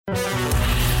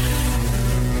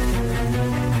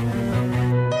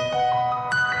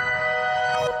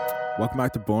Welcome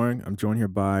back to Boring. I'm joined here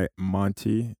by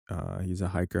Monty. He's a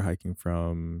hiker hiking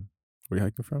from. Where are you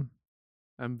hiking from?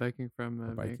 I'm biking from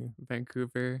Or biking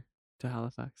Vancouver to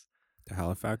Halifax. to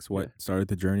Halifax. What Yeah. started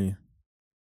the journey?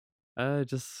 Uh,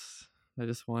 just I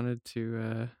just wanted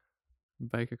to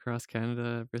bike across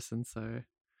Canada ever since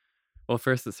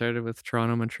first it started with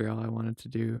Toronto, Montreal. I wanted to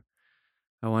do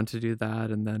that,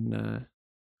 and then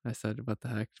I said, "What the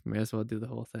heck? May as well do the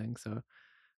whole thing." So,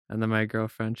 and then my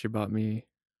girlfriend, she bought me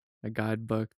a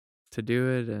guidebook to do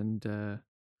it, and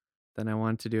then I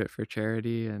wanted to do it for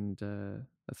charity, and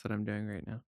that's what I'm doing right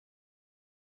now.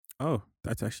 Oh,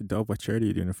 that's actually dope. What charity are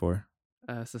you doing it for?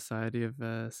 Society of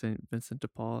Saint Vincent de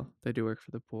Paul. They do work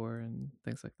for the poor and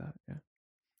things like that. Yeah.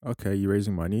 Okay, you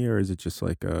raising money, or is it just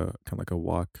like a kind of like a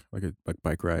walk, like a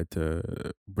bike ride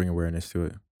to bring awareness to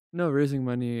it? No, raising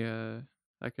money.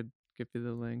 I could give you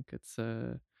the link. It's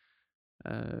a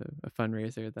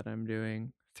fundraiser that I'm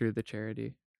doing through the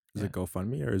charity. Is it Yeah,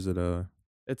 GoFundMe or is it a?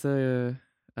 it's a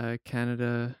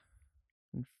Canada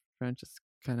in French. It's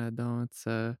Canada.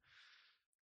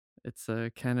 It's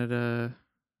a Canada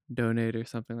donate or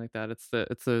something like that. It's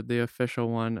the official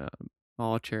one.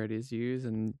 All charities use,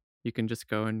 and you can just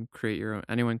go and create your own.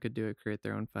 Anyone could do it. Create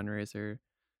their own fundraiser,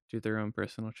 do their own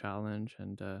personal challenge,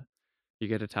 and you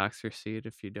get a tax receipt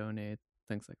if you donate.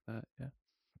 Things like that. Yeah.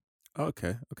 Oh,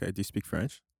 okay, okay. Do you speak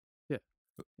French Yeah.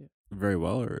 Yeah. very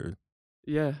well, or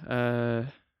Yeah.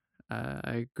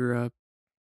 I grew up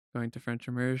going to French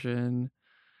immersion.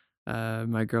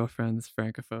 My girlfriend's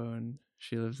francophone.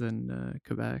 She lives in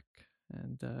Quebec,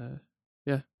 and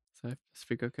yeah, so I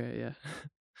speak okay. Yeah.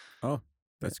 oh, Yeah.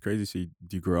 that's crazy. So,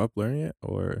 do you grow up learning it,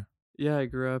 or Yeah. I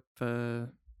grew up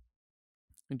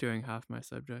doing half my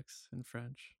subjects in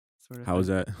French, sort of how is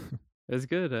thing. that? It's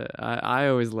good. I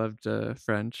always loved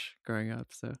French growing up,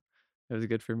 so it was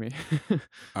good for me.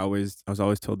 I was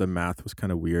always told that math was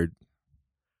kind of weird.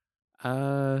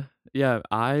 Uh, yeah,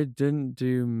 I didn't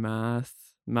do math.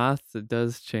 Math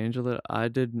does change a little. I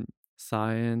did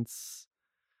science,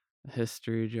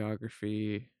 history,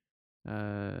 geography,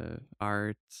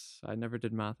 art. I never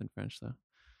did math and French though.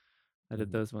 I did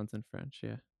Mhm. those ones in French.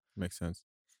 Yeah. Makes sense.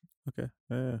 Okay.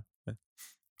 Yeah.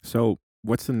 So,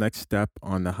 what's the next step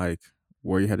on the hike?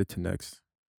 Where are you headed to next?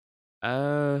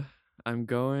 Uh, I'm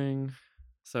going.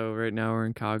 So right now we're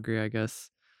in Calgary. I guess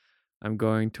I'm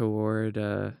going toward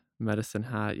Medicine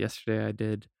Hat. Yesterday I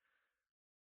did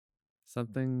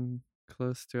something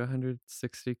close to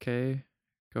 160K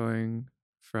going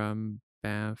from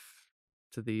Banff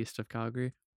to the east of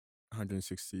Calgary.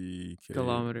 160K.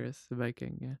 Kilometers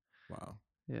biking, yeah. Wow.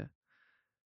 Yeah.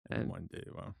 In And one day.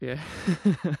 Wow. yeah.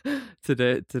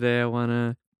 Today I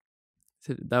wanna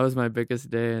that was my biggest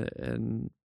day, and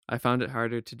I found it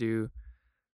harder to do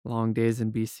long days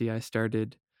in BC. I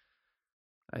started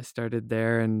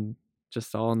there and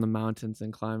just all in the mountains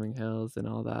and climbing hills and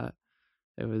all that.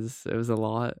 It was a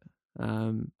lot.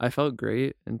 I felt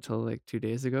great until like 2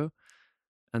 days ago,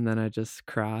 and then I just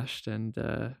crashed, and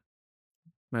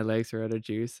my legs were out of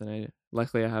juice. And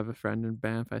luckily I have a friend in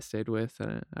Banff I stayed with,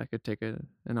 and I could take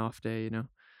an off day. Yeah.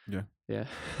 Yeah. Yeah.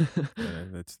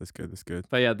 That's good. That's good.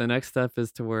 But yeah, the next step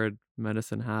is toward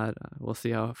Medicine Hat. We'll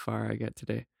see how far I get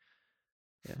today.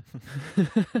 Yeah. You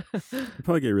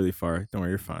probably get really far. Don't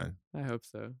worry, you're fine. I hope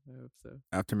so. I hope so.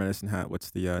 After Medicine Hat,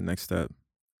 what's the next step?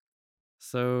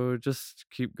 So just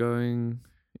keep going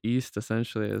east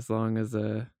essentially, as long as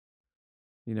you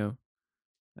know,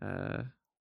 uh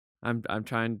I'm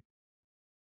trying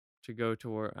to go to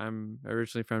where I'm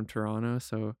originally from Toronto,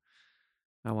 so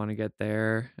I want to get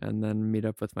there and then meet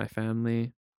up with my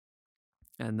family,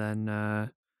 and then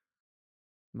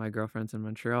my girlfriend's in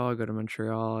Montreal. I'll go to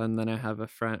Montreal, and then I have a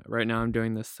friend. Right now I'm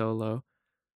doing this solo,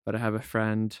 but I have a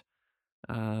friend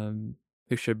um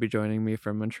who should be joining me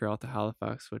from Montreal to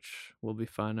Halifax, which will be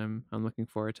fun. I'm looking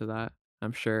forward to that.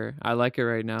 I'm sure I like it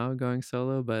right now going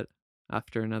solo, but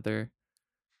after another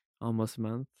almost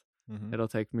month, Hmm. it'll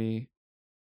take me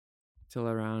till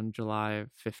around July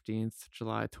 15th,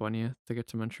 July 20th to get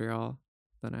to Montreal.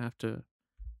 Then I have to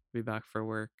be back for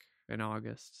work in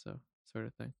August, so sort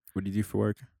of thing. What do you do for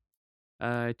work?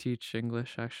 I teach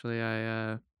English actually.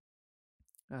 I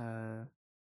uh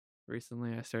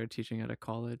recently I started teaching at a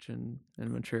college in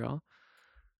Montreal.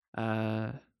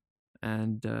 Uh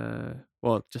and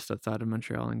just outside of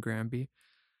Montreal in Granby,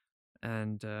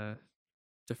 and to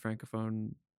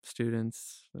francophone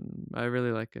students, and I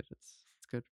really like it. It's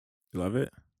good. You love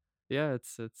it? Yeah,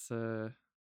 it's the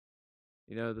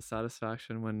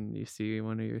satisfaction when you see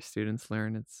one of your students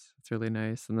learn, it's really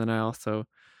nice. And then I also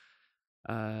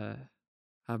uh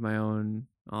have my own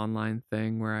online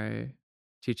thing where I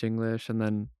teach English, and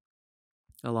then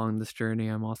along this journey,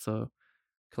 I'm also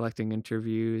collecting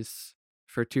interviews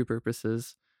for two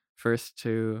purposes. First,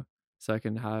 to so I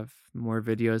can have more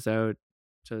videos out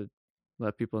to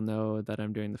let people know that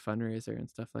I'm doing the fundraiser and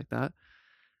stuff like that.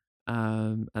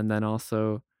 And then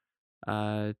also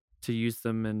uh, to use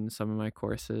them in some of my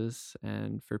courses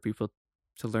and for people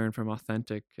to learn from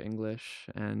authentic English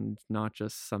and not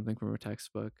just something from a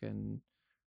textbook and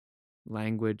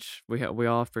language. We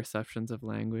all have perceptions of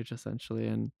language essentially,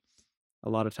 and a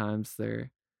lot of times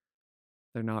they're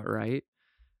not right.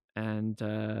 And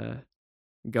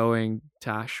going to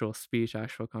actual speech,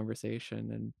 actual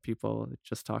conversation, and people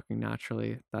just talking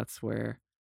naturally, that's where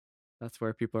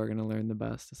people are going to learn the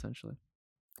best essentially.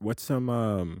 What's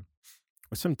some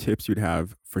what's some tips you'd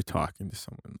have for talking to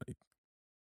someone? Like,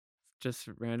 Just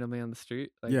randomly on the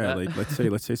street like yeah, that. like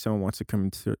let's say someone wants to come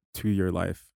into your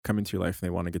life and they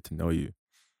want to get to know you,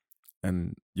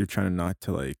 and you're trying not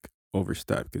to like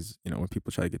overstep because when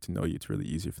people try to get to know you, it's really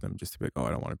easy for them just to be like, oh, I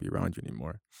don't want to be around you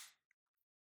anymore.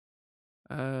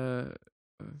 uh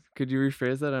could you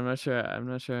rephrase that? I'm not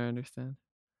sure I understand.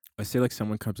 Let's say like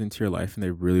someone comes into your life and they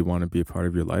really want to be a part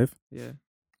of your life, Yeah.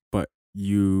 but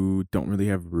you don't really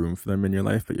have room for them in your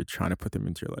life, but you're trying to put them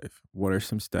into your life. What are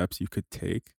some steps you could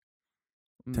take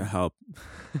to Mm. help?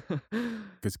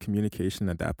 Because communication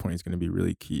at that point is going to be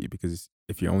really key. Because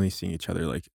if you're only seeing each other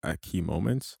like at key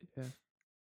moments, Yeah.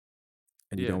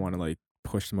 and you don't Yeah. want to like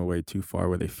push them away too far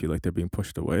where they feel like they're being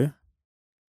pushed away.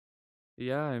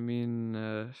 Yeah, I mean,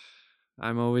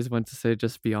 I'm always one to say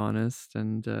just be honest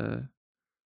and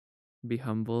be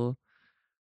humble,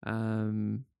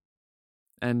 um,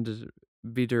 and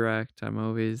be direct. I'm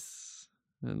always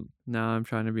and now I'm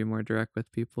trying to be more direct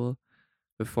with people.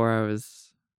 Before I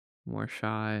was more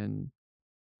shy, and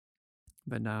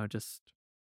but now just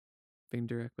being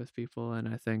direct with people. And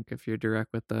I think if you're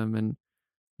direct with them and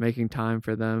making time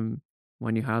for them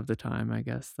when you have the time, I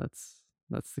guess that's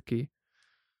the key.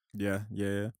 Yeah, yeah,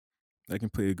 yeah. I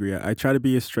completely agree. I try to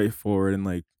be as straightforward and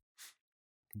like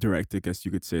direct, I guess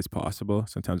you could say, as possible.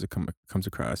 Sometimes it comes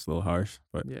across a little harsh,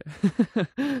 but Yeah.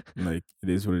 like it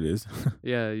is what it is.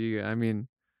 Yeah, I mean,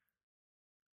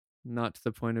 not to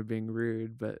the point of being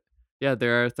rude, but yeah,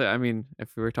 there are. I mean,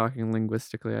 if we were talking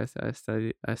linguistically, I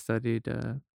studied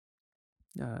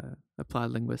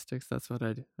applied linguistics. That's what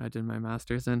I did my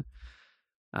master's in.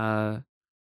 Uh,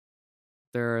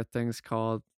 there are things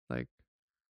called like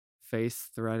face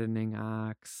threatening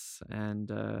acts, and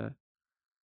how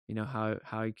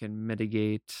you can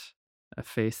mitigate a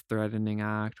face threatening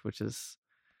act, which is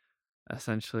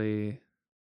essentially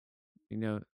you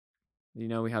know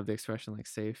we have the expression like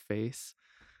save face.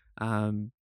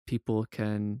 Um, People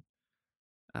can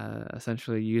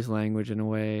essentially use language in a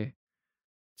way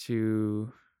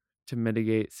to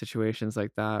mitigate situations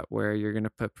like that where you're going to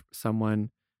put someone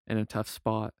in a tough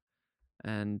spot.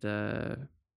 And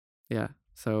yeah,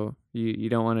 so you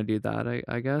don't want to do that,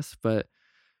 I guess. But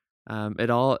it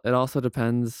also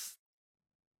depends.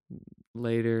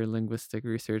 Later linguistic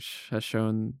research has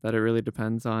shown that it really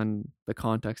depends on the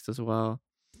context as well.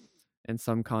 In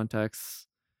some contexts,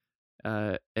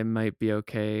 it might be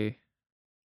okay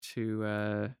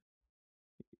to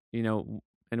you know,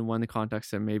 in one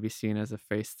context, it may be seen as a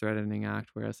face threatening act,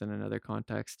 whereas in another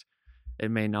context,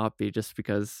 it may not be, just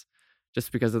because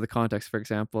of the context. For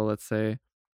example, let's say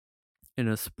in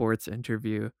a sports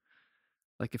interview,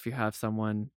 like if you have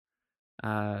someone,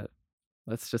 uh,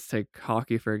 let's just take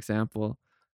hockey for example.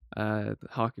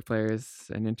 Hockey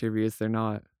players in interviews, they're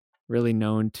not really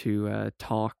known to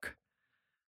talk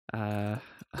uh,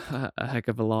 a heck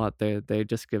of a lot. They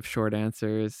just give short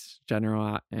answers,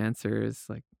 general answers,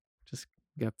 like just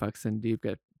get pucks in deep,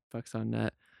 get pucks on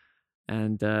net,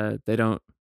 and they don't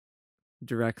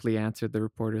directly answer the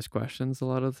reporter's questions a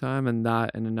lot of the time. And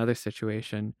that in another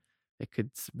situation, it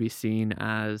could be seen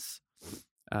as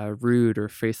rude or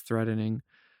face threatening,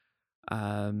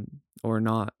 or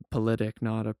not politic,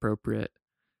 not appropriate.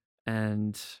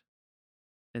 And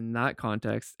in that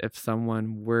context, if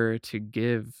someone were to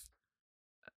give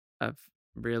a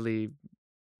really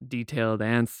detailed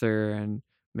answer and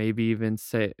maybe even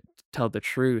tell the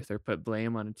truth or put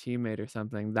blame on a teammate or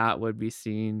something, that would be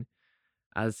seen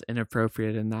as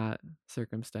inappropriate in that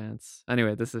circumstance.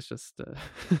 Anyway, this is just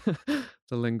the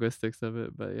linguistics of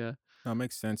it, but yeah. That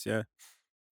makes sense. Yeah,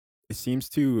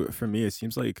 for me, it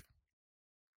seems like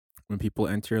when people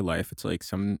enter your life, it's like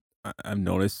I've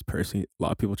noticed personally, a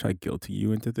lot of people try guilting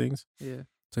you into things. Yeah.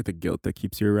 It's like the guilt that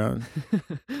keeps you around,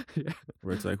 Yeah.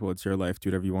 where it's like, well, it's your life, do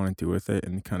whatever you want to do with it,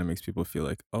 and it kind of makes people feel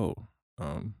like, oh,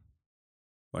 um,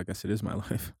 well, I guess it is my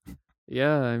life.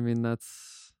 Yeah, I mean,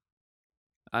 that's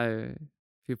I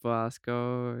people ask,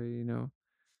 "Oh,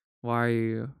 why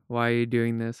are you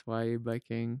doing this? Why are you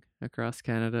biking across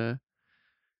Canada?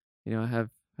 You know,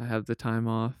 I have the time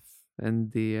off in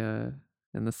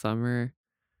the summer.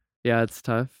 Yeah, it's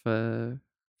tough for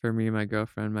me, my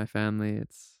girlfriend, my family.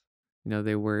 It's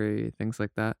they worry, things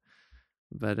like that.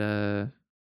 But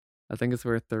I think it's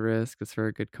worth the risk. It's for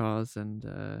a good cause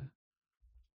and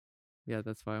yeah,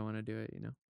 that's why I want to do it.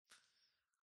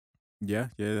 Yeah,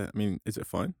 yeah. I mean, is it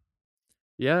fun?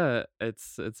 Yeah,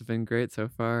 it's been great so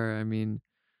far. I mean,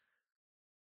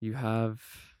 you have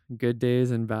good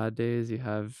days and bad days. You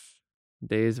have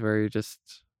days where you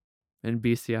just in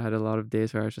BC, I had a lot of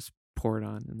days where I was just poured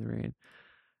on in the rain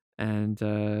and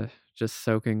just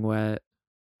soaking wet,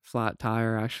 flat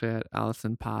tire actually at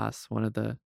Allison Pass, one of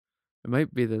the it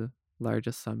might be the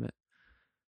largest summit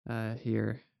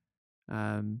here.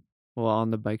 Um well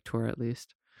on the bike tour at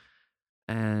least.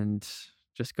 And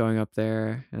just going up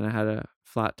there and I had a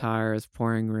flat tire, it's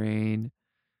pouring rain,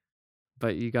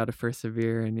 but you got to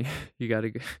persevere and you got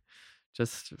to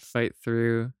just fight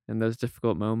through in those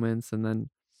difficult moments and then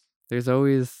there's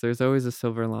always a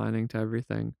silver lining to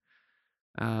everything.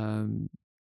 Um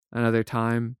Another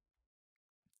time,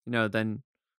 then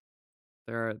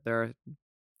there are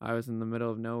I was in the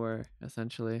middle of nowhere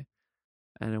essentially,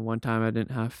 and at one time I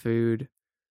didn't have food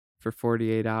for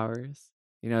 48 hours.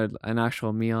 An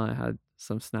actual meal. I had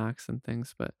some snacks and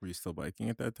things, but Were you still biking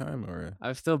at that time, or I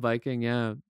was still biking,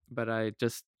 yeah. But I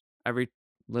just every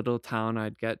little town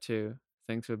I'd get to,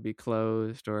 things would be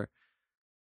closed or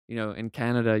in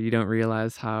Canada you don't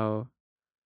realize how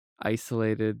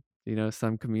isolated,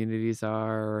 some communities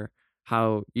are or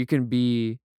how you can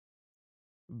be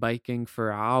biking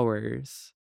for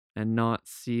hours and not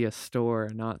see a store,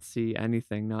 not see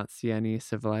anything, not see any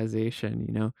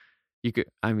civilization. You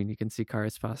can see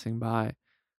cars passing by,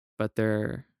 but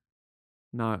they're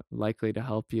not likely to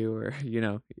help you or,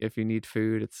 if you need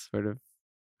food, it's sort of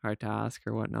hard to ask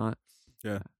or whatnot.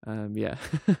 yeah, Yeah.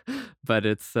 But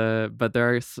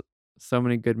there are so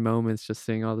many good moments just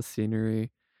seeing all the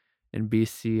scenery in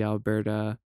BC,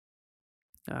 Alberta,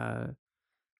 uh,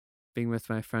 being with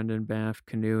my friend in Banff,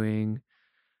 canoeing.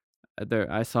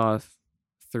 There I saw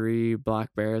 3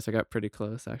 black bears. I got pretty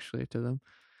close actually to them.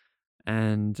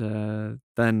 And,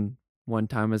 then one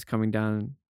time I was coming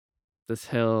down this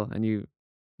hill and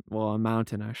a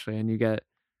mountain actually, and you get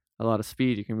a lot of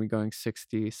speed. You can be going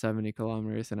 60, 70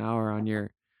 kilometers an hour on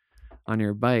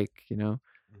your bike.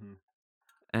 hmm,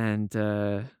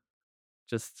 And,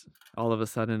 just all of a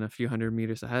sudden, a few hundred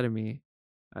meters ahead of me,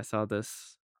 I saw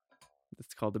this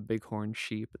it's called a bighorn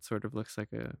sheep. It sort of looks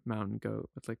like a mountain goat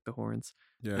with, like, the horns,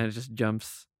 yeah, and it just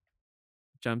jumps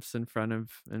in front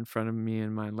of me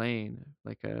in my lane,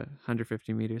 like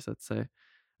 150 meters, let's say,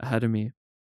 ahead of me.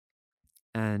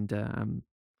 And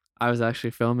I was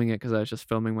actually filming it because I was just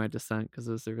filming my descent because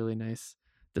it was a really nice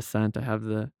descent. I have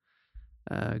the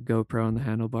GoPro on the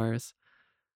handlebars,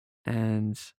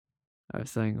 and I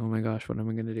was saying, "Oh my gosh, what am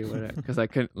I gonna do?" Because I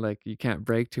couldn't like you can't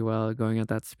brake too well going at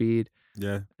that speed,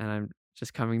 yeah. and I'm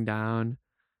just coming down,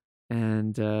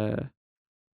 and I'm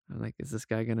like, "Is this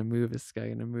guy gonna move? Is this guy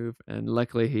gonna move?" And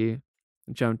luckily, he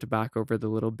jumped back over the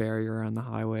little barrier on the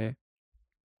highway,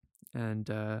 and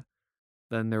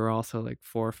then there were also like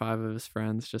 4 or 5 of his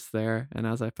friends just there, and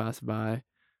as I passed by,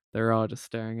 they were all just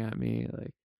staring at me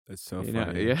like, That's so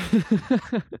funny.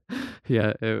 yeah.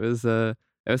 Yeah, it was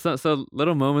so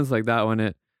little moments like that when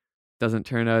it doesn't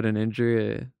turn out an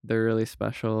injury, they're really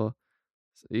special.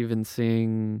 Even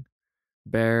seeing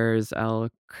bears,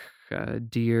 elk,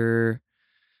 deer,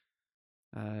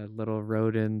 little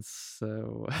rodents,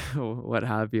 so what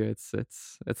have you, it's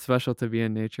special to be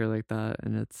in nature like that,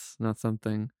 and it's not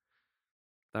something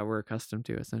that we're accustomed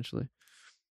to, essentially.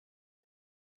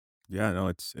 Yeah, no,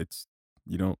 it's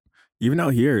you don't even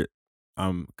out here.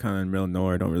 I'm kind of in the middle of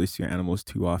nowhere. I don't really see animals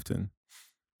too often.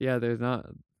 Yeah, there's not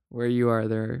where you are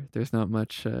there's not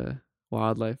much,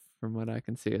 wildlife from what I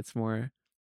can see, it's more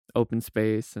open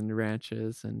space and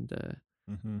ranches and,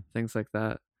 Hmm. things like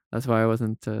that. That's why I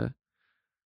wasn't too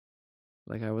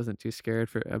scared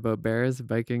for about bears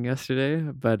biking yesterday,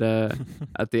 but,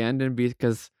 at the end and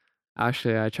because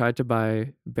actually, I tried to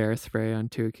buy bear spray on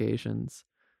 2 occasions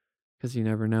because you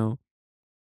never know,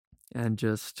 and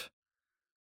just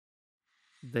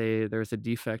there's a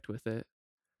defect with it,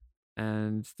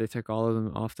 and they took all of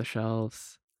them off the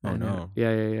shelves, Oh and no,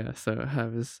 yeah, yeah, yeah, so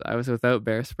I was without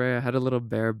bear spray. I had a little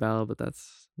bear bell, but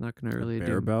that's not gonna a really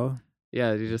bear do. bell?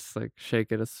 Yeah, you just, like,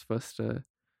 shake it, it's supposed to,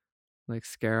 like,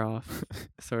 scare off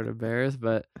sort of bears,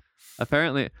 but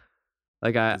apparently,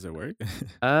 like, Does it work?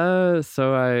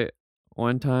 so I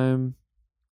one time,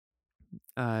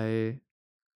 I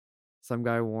some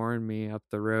guy warned me up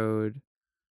the road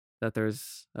that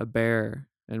there's a bear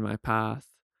in my path.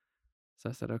 So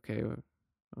I said, okay,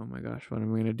 oh my gosh, what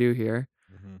am I gonna do here?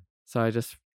 Mhm. So I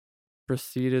just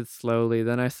proceeded slowly.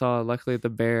 Then I saw, luckily, the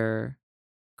bear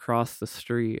cross the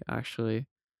street actually,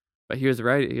 but he was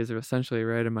essentially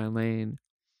right in my lane,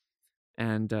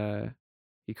 and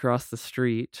he crossed the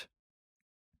street,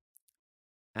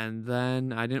 and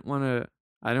then I didn't want to.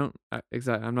 I don't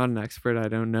exact. I'm not an expert. I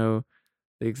don't know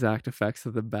the exact effects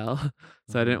of the bell,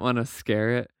 so I didn't Mhm. want to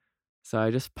scare it. So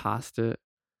I just passed it.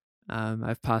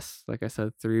 I've passed, like I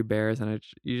said, 3 bears, and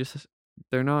you just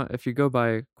they're not. If you go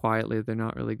by quietly, they're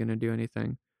not really gonna do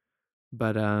anything.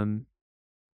 But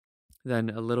then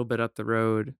a little bit up the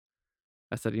road,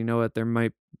 I said, you know what, there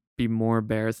might be more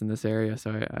bears in this area.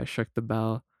 So I shook the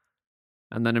bell,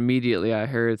 and then immediately I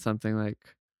heard something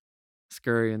like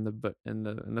scurry in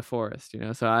the forest.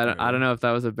 So I don't Okay. know if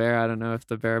that was a bear. I don't know if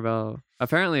the bear bell.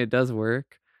 Apparently, it does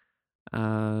work. Is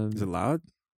it Um, loud?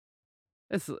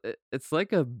 it's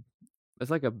like a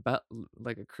bell,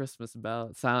 like a Christmas bell.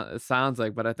 It sounds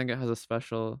like, but I think it has a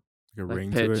special Like a like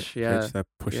ring to it, pitch. Yeah, pitch that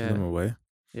pushes them yeah, away?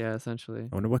 yeah. Essentially,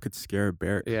 I wonder what could scare a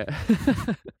bear. yeah,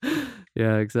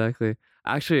 yeah. Exactly.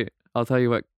 Actually, I'll tell you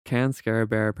what can scare a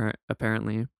bear.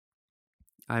 Apparently,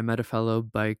 I met a fellow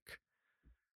bike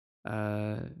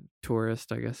uh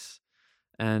tourist, I guess,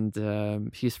 and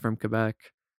he's from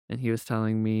Quebec, and he was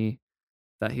telling me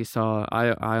that he saw.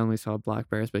 I only saw black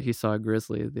bears, but he saw a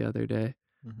grizzly the other day,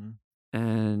 Mhm.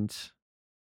 and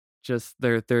just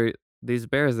they're these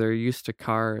bears, they're used to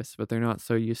cars, but they're not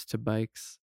so used to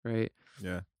bikes, right?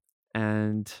 Yeah.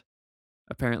 And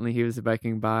apparently he was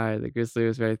biking by, the grizzly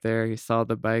was right there. He saw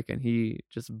the bike and he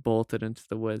just bolted into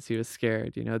the woods. He was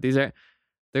scared. These are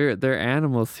they're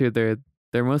animals too. They're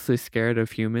mostly scared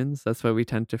of humans. That's what we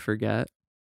tend to forget.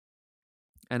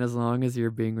 And as long as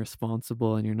you're being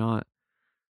responsible and you're not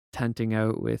tenting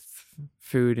out with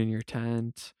food in your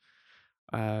tent,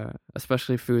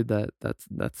 especially food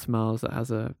that smells, that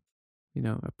has a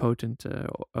potent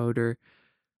odor,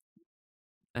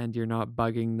 and you're not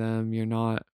bugging them, you're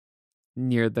not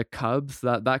near the cubs.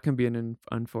 That can be an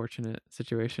unfortunate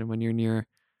situation when you're near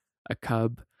a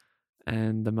cub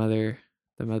and the mother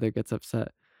gets upset.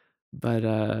 But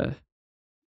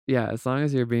yeah, as long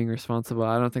as you're being responsible,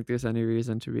 I don't think there's any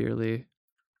reason to be really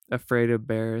afraid of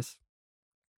bears.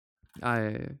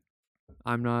 I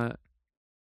I'm not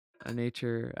a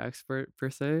nature expert per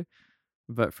se,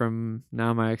 but from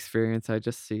now my experience, I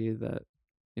just see that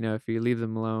if you leave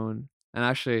them alone. And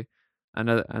actually,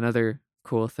 another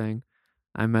cool thing,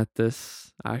 I met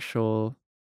this actual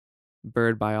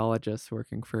bird biologist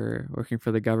working for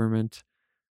the government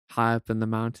high up in the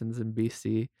mountains in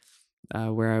BC,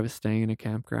 where I was staying in a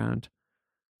campground,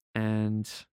 and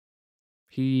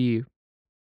he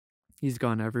he's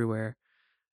gone everywhere,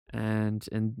 and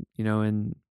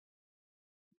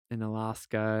in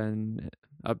Alaska and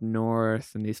up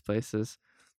north and these places,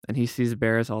 and he sees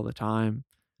bears all the time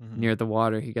Mhm. near the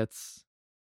water. He gets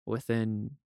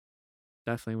within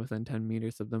definitely within 10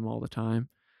 meters of them all the time,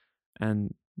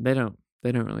 and they don't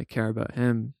really care about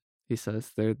him. He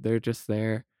says they're just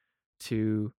there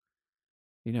to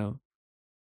you know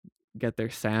get their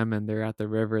salmon. They're at the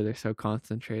river. They're so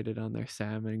concentrated on their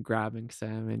salmon, grabbing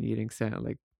salmon, eating salmon.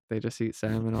 Like, they just eat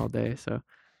salmon all day. So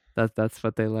that's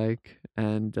what they like.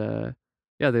 And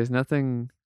yeah, there's nothing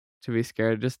to be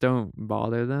scared. Just don't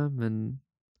bother them. And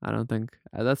I don't think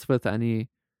that's with any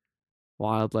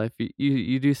wildlife.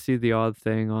 You do see the odd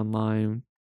thing online.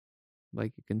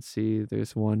 Like, you can see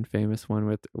there's one famous one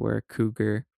with where a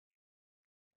cougar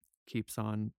keeps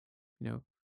on, you know,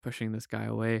 pushing this guy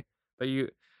away. But you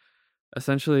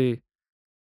essentially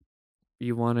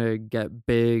you want to get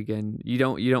big, and you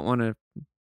don't want to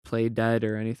play dead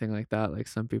or anything like that, like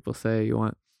some people say. You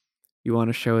want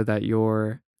to show that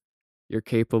you're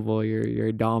capable,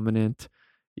 you're dominant.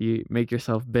 You make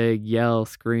yourself big, yell,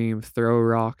 scream, throw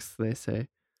rocks, they say.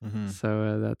 Mhm.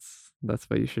 So that's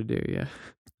what you should do. Yeah.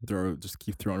 Just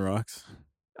keep throwing rocks.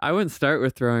 I wouldn't start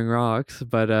with throwing rocks,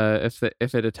 but if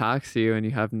it attacks you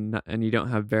and and you don't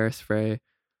have bear spray,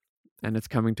 and it's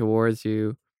coming towards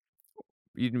you,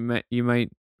 you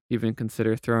might even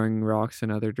consider throwing rocks in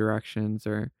other directions.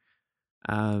 Or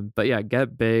but yeah,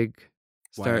 get big,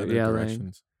 Why start other yelling.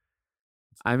 directions?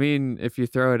 I mean, if you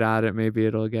throw it at it, maybe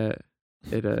it'll get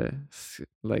it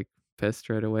like pissed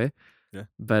right away. Yeah.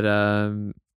 But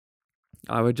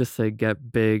I would just say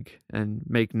get big and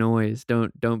make noise.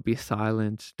 Don't be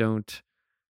silent. Don't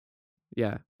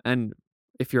Yeah. And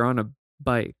if you're on a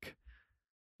bike,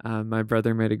 my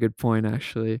brother made a good point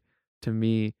actually to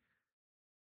me.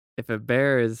 If a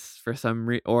bear is for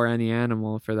or any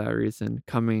animal for that reason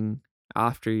coming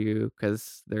after you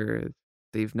because they're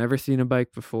they've never seen a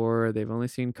bike before, they've only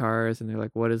seen cars, and they're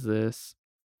like, "What is this?"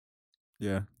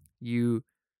 Yeah. You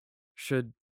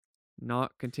should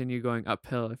not continue going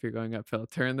uphill if you're going uphill.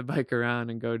 Turn the bike around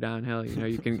and go downhill.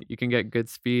 You can get good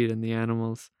speed, and the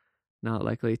animal's not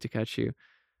likely to catch you.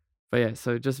 But yeah,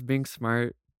 so just being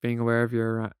smart, being aware of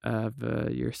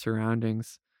your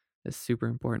surroundings is super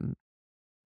important.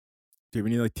 Do you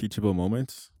have any like teachable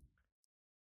moments?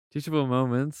 Teachable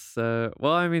moments.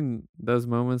 Well, I mean, those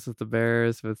moments with the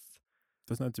bears, with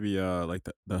Doesn't have to be like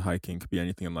the hiking, could be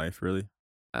anything in life, really.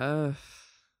 uh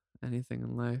anything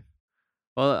in life.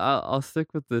 Well, I'll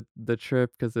stick with the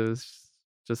trip because it was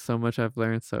just so much I've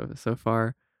learned so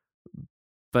far.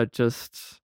 But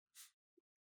just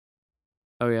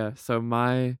oh yeah, so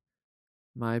my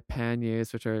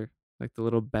panniers, which are like the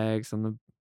little bags on the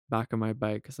back of my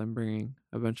bike, because I'm bringing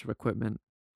a bunch of equipment.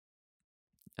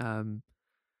 Um,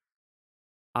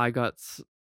 I got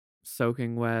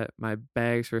soaking wet. My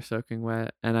bags were soaking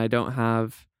wet, and I don't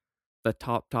have the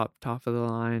top of the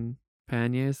line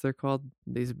panniers. They're called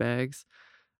these bags.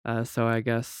 So I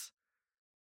guess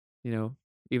you know,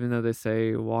 even though they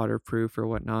say waterproof or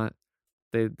whatnot,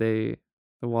 they the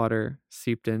water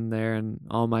seeped in there and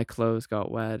all my clothes got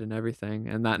wet and everything.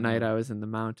 And that night Oh, I was in the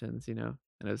mountains, and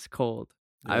it was cold.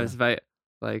 I yeah. was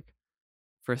like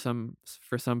for some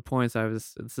points I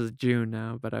was this is June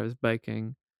now, but I was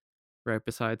biking right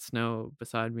beside snow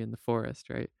beside me in the forest,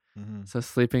 right? Mhm. So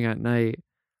sleeping at night,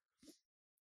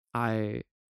 I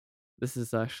this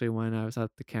is actually when I was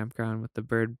at the campground with the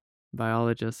bird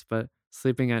biologist, but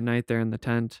sleeping at night there in the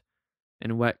tent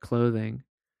in wet clothing,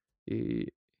 y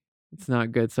it's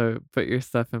not good, so put your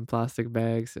stuff in plastic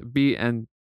bags. And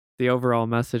the overall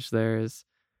message there is,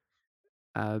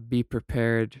 be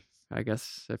prepared, I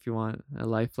guess, if you want a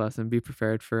life lesson, be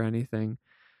prepared for anything,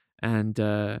 and,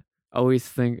 always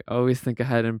think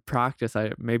ahead and practice.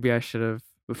 Maybe I should have,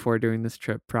 before doing this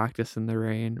trip, practiced in the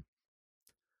rain.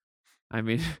 I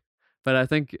mean, but I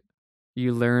think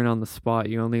you learn on the spot.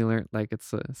 You only learn like,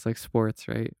 it's like sports,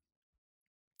 right?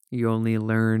 You only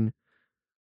learn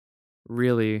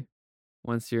really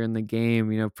once you're in the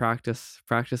game, practice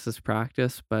is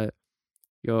practice, but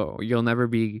you'll never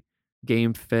be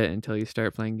game fit until you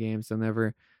start playing games. You'll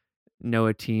never know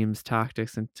a team's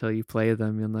tactics until you play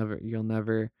them. You'll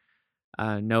never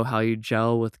know how you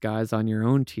gel with guys on your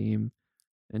own team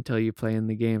until you play in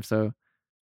the game. So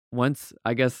once,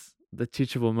 I guess, the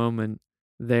teachable moment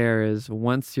there is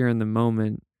once you're in the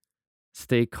moment,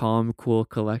 stay calm, cool,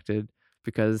 collected,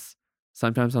 because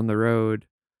sometimes on the road,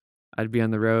 I'd be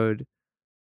on the road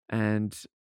and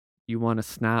you want to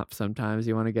snap sometimes.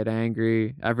 You want to get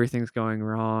angry. Everything's going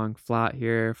wrong. Flat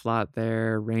here, flat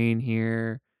there, rain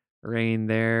here, rain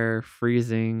there,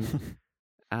 freezing.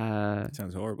 Uh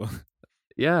Sounds horrible.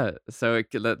 yeah, so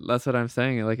that's what I'm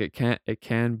saying. Like it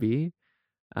can be,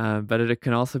 but it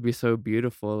can also be so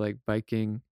beautiful, like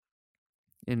biking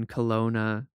in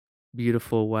Kelowna,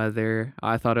 beautiful weather.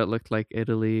 I thought it looked like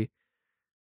Italy.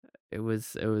 It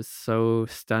was so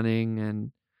stunning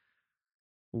and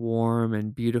warm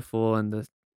and beautiful, and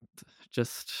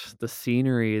just the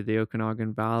scenery, the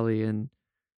Okanagan Valley, and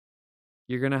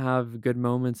you're gonna have good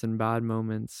moments and bad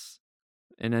moments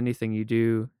in anything you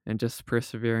do, and just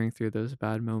persevering through those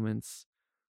bad moments.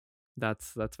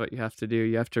 That's what you have to do.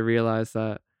 You have to realize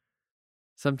that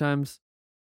sometimes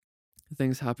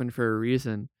things happen for a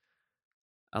reason.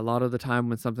 A lot of the time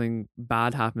when something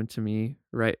bad happened to me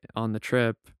right on the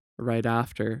trip, right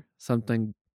after,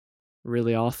 something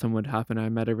really awesome would happen. I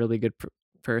met a really good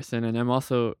person, and I'm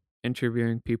also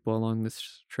interviewing people along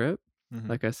this trip, Mhm.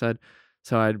 like I said.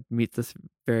 So I'd meet this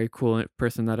very cool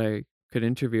person that I could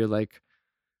interview. Like,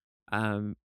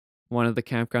 um, one of the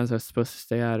campgrounds I was supposed to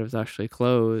stay at was actually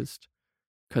closed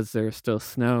because there's still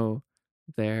snow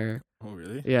there. Oh,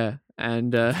 really? Yeah,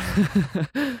 and That's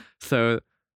sad. so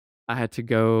I had to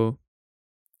go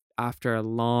after a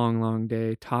long, long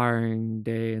day, tiring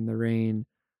day in the rain.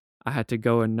 I had to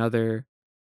go another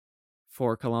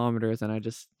 4 kilometers, and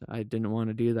I didn't want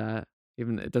to do that.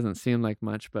 Even it doesn't seem like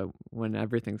much, but when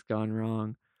everything's gone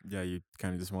wrong. Yeah, you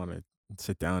kinda just wanna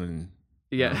sit down and,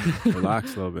 Yeah.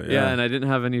 relax a little bit, Yeah, yeah. and I didn't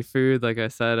have any food, like I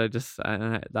said. I just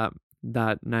I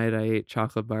that night I ate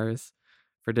chocolate bars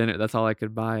for dinner. That's all I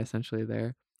could buy essentially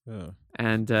there. Yeah.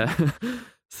 And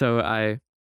so I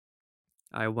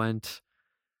went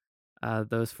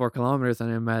those 4 kilometers,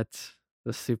 and I met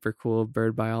the super cool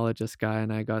bird biologist guy,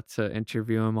 and I got to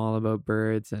interview him all about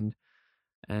birds, and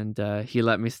he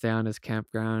let me stay on his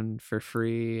campground for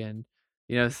free. And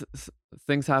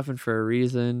things happen for a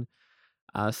reason.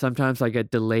 Sometimes I get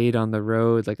delayed on the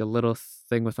road, like a little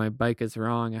thing with my bike is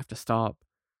wrong, I have to stop,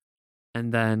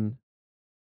 and then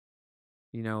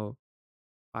you know,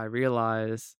 I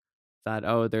realize that,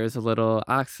 oh, there's a little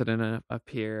accident up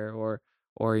here, or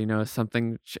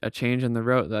something, a change in the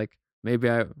road, like maybe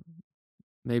I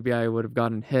would have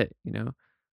gotten hit.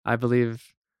 I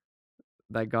believe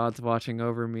that God's watching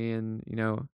over me, and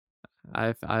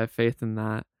I have faith in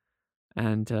that.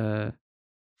 And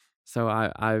so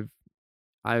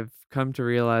I've come to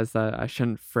realize that I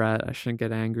shouldn't fret, I shouldn't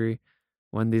get angry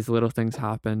when these little things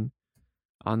happen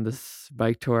on this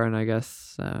bike tour, and I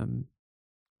guess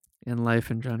in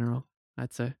life in general,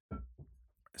 I'd say.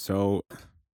 So,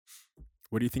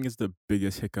 what do you think is the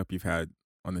biggest hiccup you've had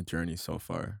on the journey so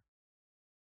far?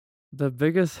 The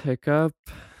biggest hiccup,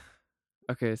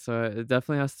 okay, so it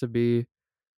definitely has to be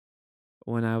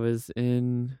when I was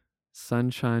in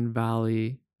Sunshine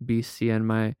Valley, BC, and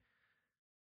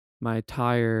my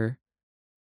tire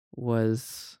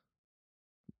was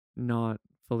not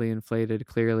fully inflated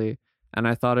clearly, and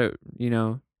I thought it,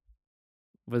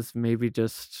 was maybe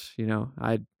just,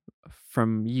 I'd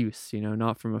from use,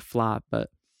 not from a flat, but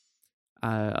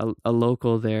a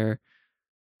local there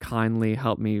kindly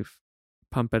helped me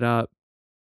pump it up,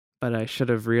 but I should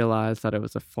have realized that it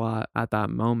was a flat at that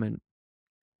moment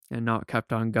and not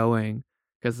kept on going,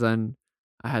 because then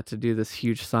I had to do this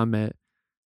huge summit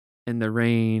in the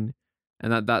rain,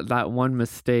 and that one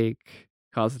mistake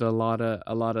caused a lot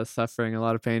of suffering, a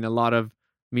lot of pain, a lot of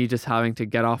me just having to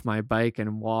get off my bike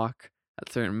and walk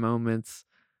at certain moments,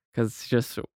 because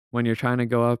just when you're trying to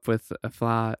go up with a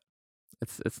flat,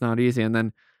 it's not easy. And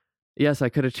then yes, I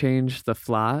could have changed the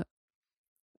flat,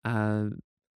 uh,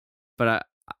 but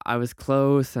I was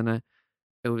close, and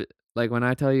it was like when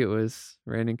I tell you it was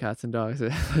raining cats and dogs,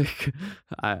 like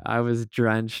I was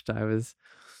drenched.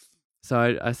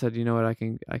 So I said, you know what, I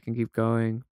can keep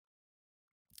going.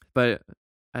 But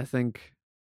I think,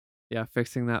 yeah,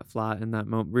 fixing that flat in that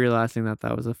moment, realizing that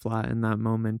that was a flat in that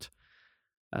moment,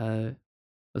 uh,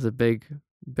 was a big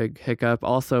hiccup.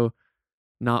 Also,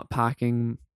 not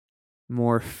packing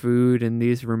more food in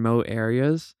these remote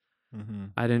areas. Mm-hmm.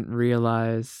 I didn't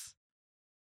realize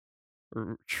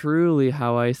truly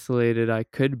how isolated I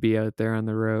could be out there on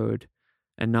the road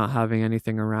and not having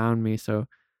anything around me. So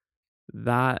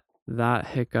that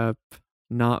hiccup,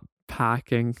 not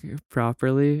packing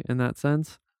properly in that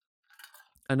sense.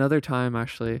 Another time,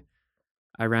 actually,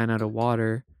 I ran out of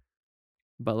water,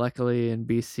 but luckily in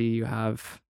BC you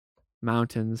have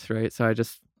mountains, right? So I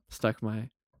just stuck my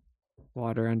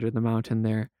water under the mountain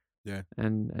there Yeah.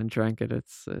 and drank it.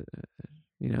 It's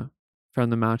you know from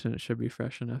the mountain, it should be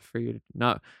fresh enough for you to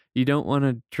not. You don't want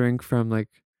to drink from like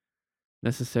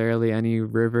necessarily any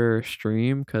river or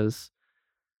stream, because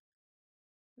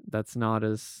that's not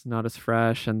as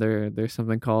fresh. And there's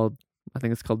something called, I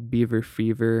think it's called beaver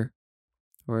fever,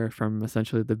 where from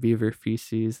essentially the beaver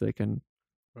feces they can,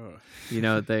 Oh.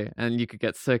 they, and you could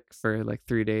get sick for like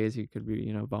 3 days. You could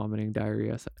be, vomiting,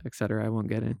 diarrhea, etc. I won't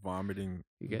Vomiting.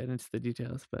 get into the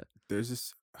details, but There's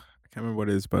this. I can't remember what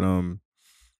it is, but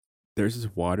there's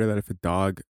this water that if a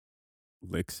dog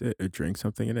licks it or drinks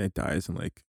something in it, it dies in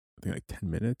like I think like 10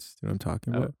 minutes. Do you know what I'm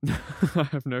talking oh, about? I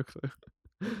have no clue.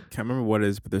 Can't remember what it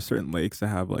is, but there's certain lakes that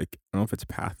have like I don't know if it's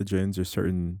pathogens or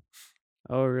certain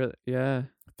Oh, really? Yeah,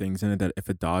 things in it that if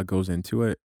a dog goes into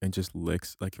it and just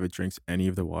licks, like if it drinks any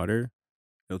of the water,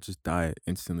 it'll just die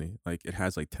instantly. Like it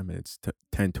has like 10 minutes to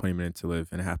 10, 20 minutes to live.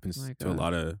 And it happens my to a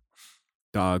lot gosh. of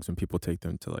dogs when people take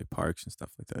them to like parks and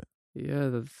stuff like that.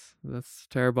 Yeah, that's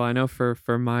terrible. I know for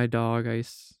my dog, I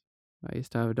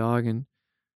used to have a dog, and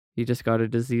he just got a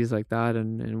disease like that,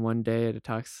 and in one day it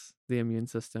attacks the immune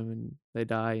system and they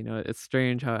die. It's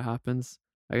strange how it happens.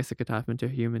 I guess it could happen to a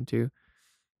human too.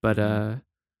 But Hmm.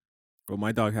 Well,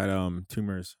 my dog had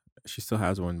tumors. She still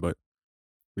has one, but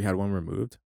we had one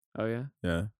removed. oh yeah,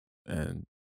 Yeah. And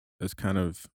it was kind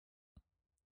of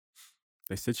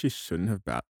they said she shouldn't have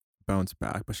bounced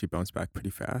back, but she bounced back pretty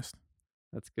fast.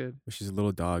 that's good. But she's a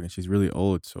little dog and she's really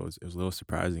old, so it was a little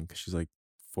surprising because she's like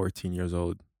 14 years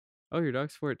old. Oh, your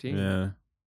dog's 14. Yeah,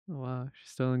 Oh wow,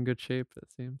 she's still in good shape, it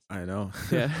seems. I know.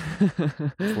 Yeah.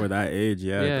 For that age,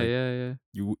 yeah, Yeah, like yeah, yeah.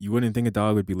 you wouldn't think a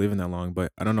dog would be living that long,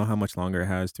 but I don't know how much longer it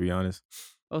has, to be honest.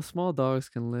 Oh, small dogs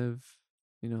can live,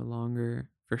 longer,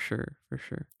 for sure, for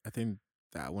sure. I think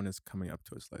that one is coming up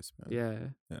to its lifespan. Yeah.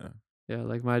 Yeah. Yeah,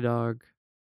 like my dog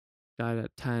died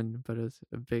at 10, but it's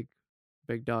a big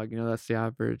dog. That's the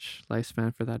average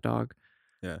lifespan for that dog.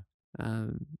 Yeah.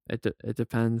 It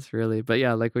depends really, but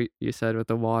yeah, like what you said with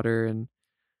the water, and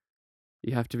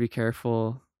you have to be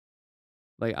careful.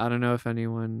 Like, I don't know if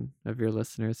anyone of your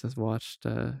listeners has watched,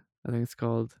 I think it's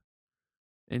called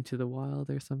Into the Wild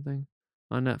or something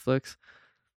on Netflix.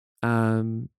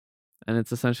 Um, and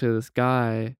it's essentially this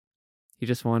guy. he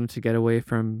just wanted to get away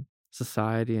from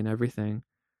society and everything,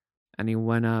 and he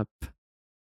went uh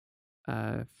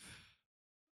up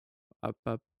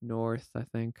north, I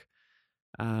think,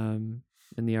 um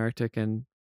in the Arctic, and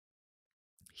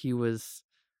he was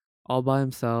all by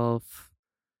himself,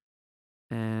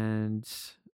 and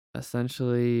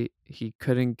essentially he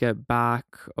couldn't get back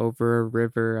over a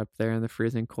river up there in the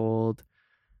freezing cold.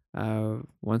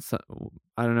 Once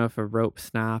I don't know if a rope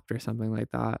snapped or something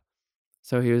like that.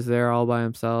 So he was there all by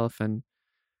himself, and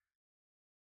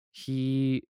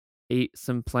he ate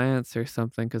some plants or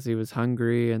something because he was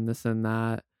hungry and this and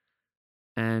that,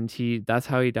 and he that's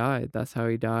how he died. That's how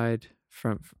he died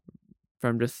from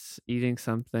just eating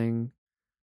something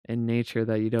in nature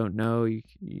that you don't know. You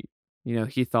know,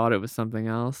 he thought it was something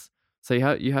else. So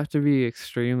you have to be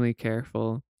extremely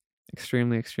careful,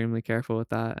 extremely careful with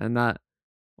that. And that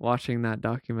watching that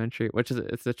documentary, which is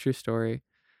it's a true story,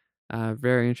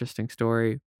 very interesting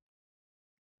story,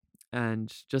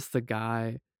 and just the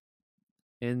guy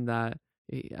in that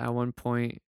at one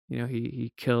point, you know,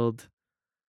 he killed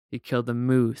a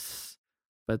moose,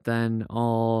 but then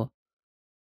all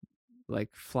like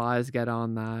flies get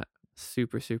on that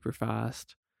super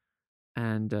fast,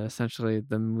 and essentially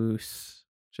the moose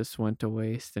just went to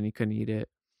waste and he couldn't eat it.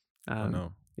 Oh Um,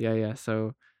 no. yeah.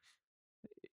 So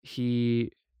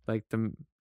he like the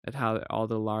at how all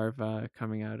the larvae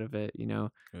coming out of it, you know,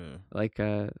 Yeah. like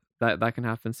that can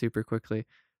happen super quickly.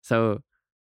 So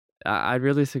I'd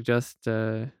really suggest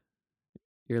your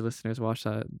listeners watch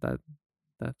that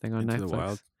thing on Into the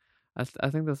Wild. Netflix. I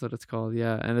think that's what it's called.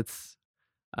 Yeah, and it's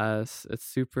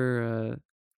super.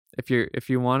 If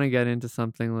you want to get into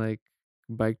something like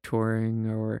bike touring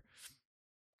or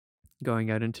going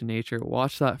out into nature,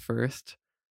 watch that first.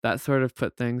 That sort of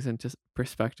put things into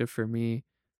perspective for me,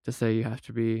 to say you have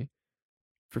to be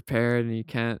prepared and you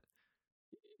can't.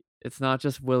 It's not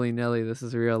just willy nilly. This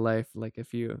is real life. Like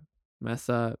if you mess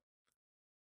up,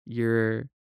 your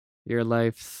your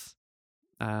life's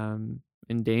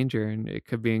in danger, and it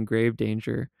could be in grave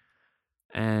danger.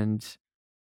 And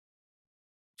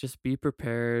just be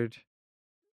prepared,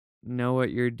 know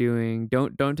what you're doing.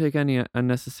 Don't take any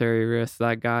unnecessary risks.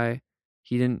 That guy,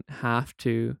 he didn't have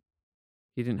to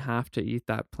he didn't have to eat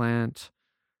that plant,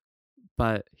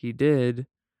 but he did,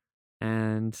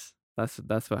 and that's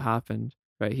what happened.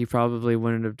 Right? He probably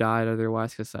wouldn't have died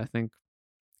otherwise, cuz I think,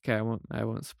 okay, I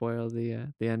won't spoil the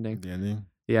ending. The ending.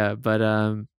 Yeah, but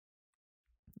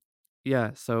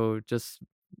yeah, so just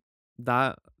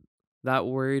that that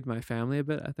worried my family a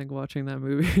bit, I think, watching that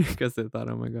movie, because they thought,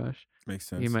 "Oh my gosh, Makes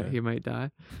sense. Yeah. he might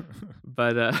die."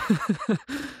 But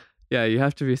yeah, you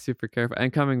have to be super careful.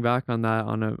 And coming back on that,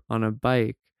 on a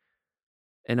bike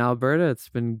in Alberta, it's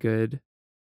been good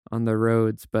on the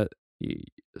roads, but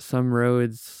some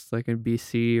roads like in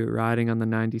BC, riding on the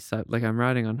 97, like I'm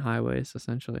riding on highways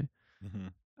essentially. hmm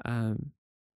Um,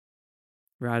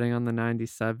 riding on the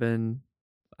 97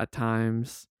 at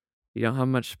times, you don't have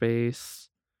much space.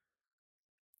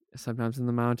 Sometimes in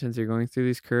the mountains, you're going through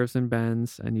these curves and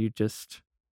bends, and you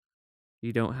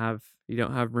don't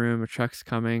have room. A truck's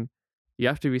coming. You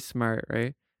have to be smart,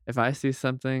 right? If I see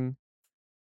something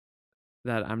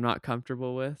that I'm not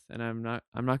comfortable with, and I'm not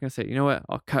gonna say, you know what,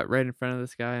 I'll cut right in front of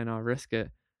this guy and I'll risk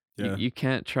it. Yeah. You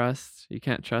can't trust that.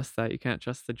 You can't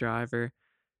trust the driver.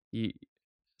 You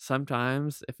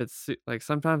sometimes if it's like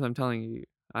sometimes I'm telling you,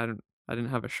 I didn't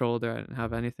have a shoulder, I didn't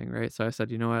have anything, right? So I said,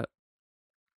 you know what,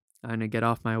 I'm gonna get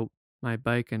off my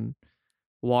bike and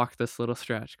walk this little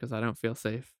stretch because I don't feel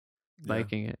safe Yeah.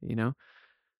 biking it, you know?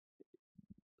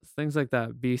 Things like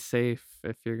that. Be safe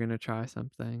if you're gonna try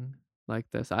something like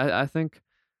this. I think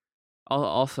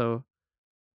also,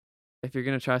 if you're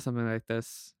gonna try something like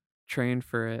this, train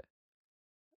for it.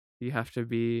 You have to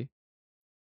be,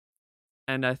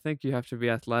 and I think you have to be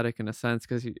athletic in a sense,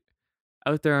 because you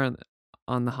out there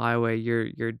on the highway,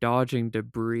 you're dodging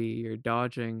debris, you're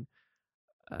dodging,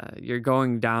 you're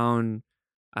going down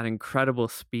at incredible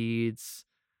speeds,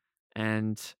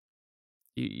 and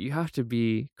you have to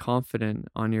be confident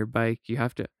on your bike. You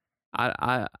have to.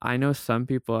 I know some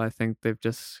people. I think they've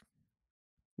just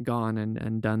gone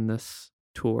and done this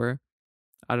tour.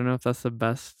 I don't know if that's the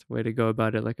best way to go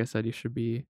about it. Like I said, you should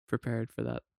be prepared for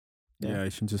that. Yeah. Yeah. You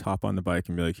should just hop on the bike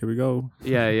and be like, "Here we go."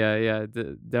 Yeah.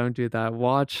 Don't do that.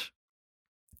 Watch.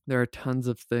 There are tons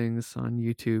of things on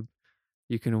YouTube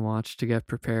you can watch to get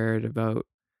prepared about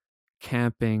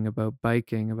camping, about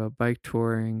biking, about bike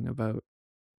touring, about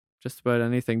just about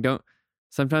anything. Don't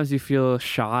Sometimes you feel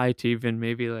shy to even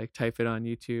maybe like type it on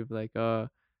YouTube, like, oh,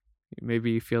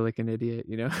 maybe you feel like an idiot,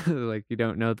 you know, like you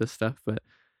don't know this stuff, but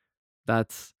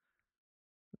that's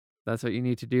that's what you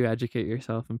need to do. Educate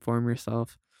yourself, inform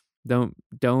yourself. Don't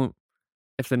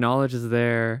if the knowledge is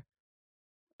there,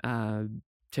 uh,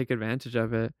 take advantage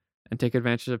of it and take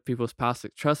advantage of people's past.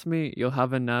 Trust me, you'll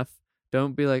have enough.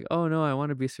 Don't be like, oh no, I want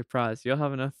to be surprised. You'll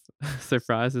have enough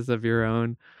surprises of your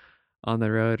own on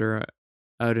the road or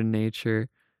out in nature.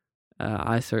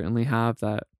 I certainly have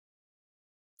that.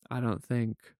 I don't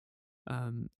think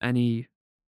any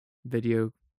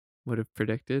video would have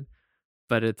predicted,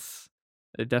 but it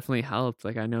definitely helped.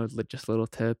 Like I know just little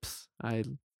tips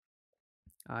I'd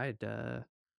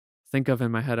think of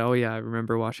in my head. Oh yeah, I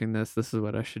remember watching this. This is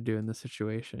what I should do in this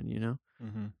situation. You know?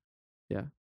 Mhm. Yeah,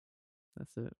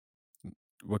 that's it.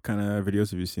 What kinda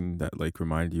videos have you seen that, like,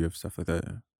 remind you of stuff like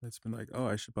that? That's been like, "Oh,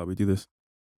 I should probably do this."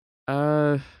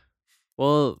 Uh,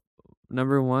 well,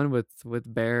 number one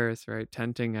with bears, right?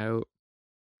 Tenting out.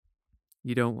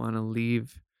 You don't want to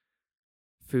leave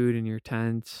food in your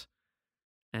tent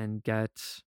and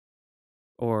get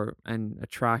or and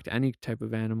attract any type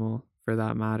of animal for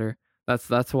that matter.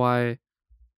 That's why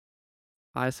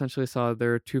I essentially saw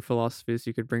there are two philosophies.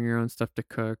 You could bring your own stuff to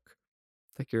cook,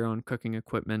 like your own cooking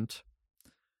equipment,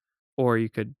 or you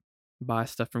could buy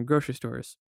stuff from grocery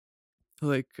stores.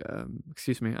 Like,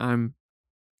 excuse me,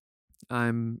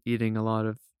 I'm eating a lot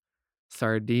of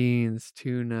sardines,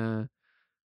 tuna,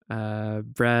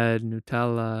 bread,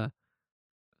 Nutella,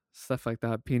 stuff like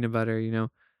that, peanut butter,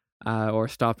 or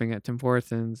stopping at Tim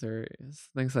Hortons or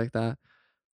things like that.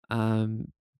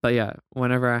 Um, but yeah,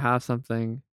 whenever I have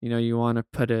something, you want to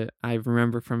put it. I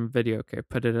remember from a video. Okay,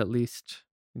 put it at least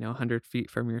 100 feet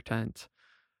from your tent,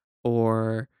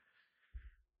 or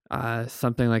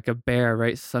something like a bear.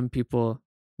 Right? Some people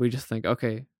we just think,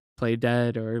 okay, play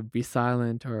dead or be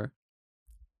silent, or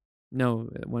no.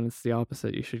 When it's the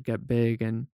opposite, you should get big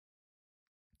and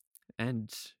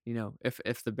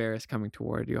if the bear is coming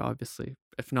toward you, obviously.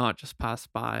 If not, just pass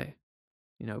by.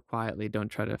 Quietly. Don't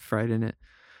try to frighten it.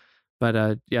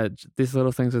 But yeah, these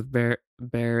little things with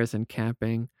bears and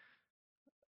camping,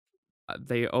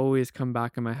 they always come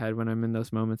back in my head when I'm in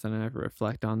those moments and I never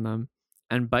reflect on them.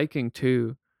 And biking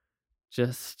too,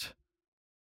 just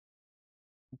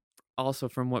also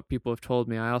from what people have told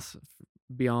me, I also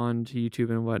beyond YouTube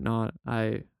and whatnot,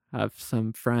 I have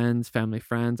some friends, family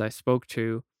friends I spoke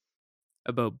to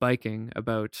about biking,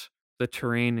 about the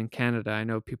terrain in Canada. I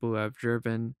know people who have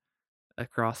driven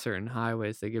across certain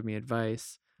highways. They give me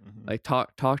advice, Mhm. like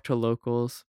talk to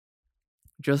locals.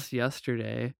 Just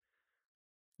yesterday,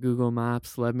 Google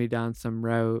Maps led me down some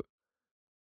route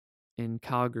in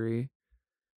Calgary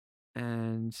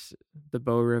and the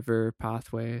Bow River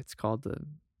pathway, it's called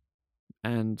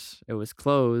and it was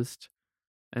closed.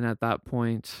 And at that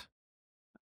point,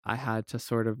 I had to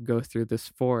sort of go through this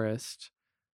forest.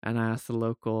 And I asked the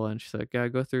local, and she's like, "Yeah,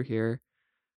 go through here."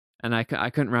 And I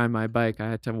couldn't ride my bike. I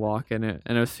had to walk in it,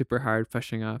 and it was super hard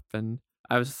pushing up. And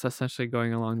I was essentially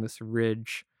going along this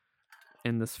ridge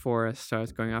in this forest, so I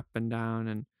was going up and down.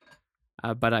 And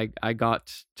but I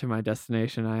got to my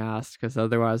destination. I asked because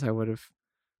otherwise I wouldn't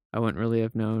really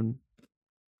have known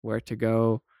where to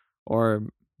go, or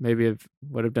maybe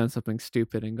would have done something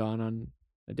stupid and gone on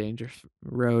a dangerous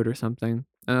road or something.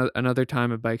 Another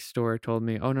time, a bike store told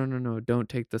me, "Oh no, no, no! Don't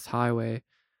take this highway.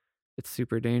 It's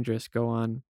super dangerous. Go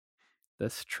on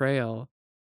this trail,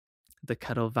 the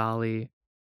Kettle Valley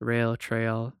Rail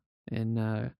Trail in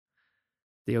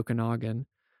the Okanagan."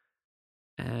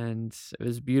 And it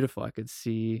was beautiful. I could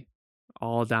see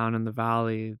all down in the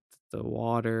valley, the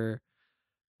water,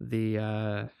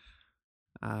 the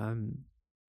um,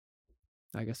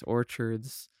 I guess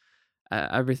orchards.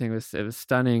 Everything was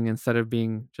stunning. Instead of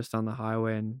being just on the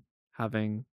highway and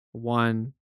having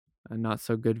one a not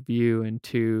so good view and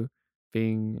two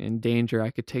being in danger,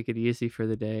 I could take it easy for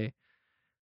the day.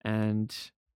 And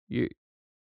you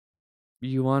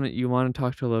you want to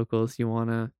talk to locals. You want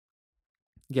to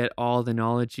get all the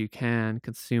knowledge you can,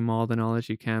 consume all the knowledge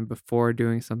you can before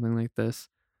doing something like this,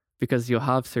 because you'll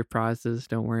have surprises.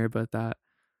 Don't worry about that.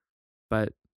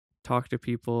 But talk to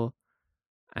people.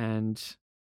 And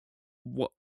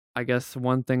what I guess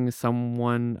one thing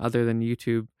someone other than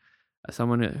YouTube,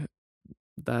 someone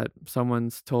that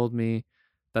someone's told me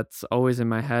that's always in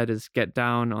my head is get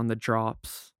down on the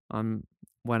drops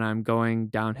when I'm going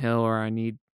downhill or I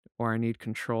need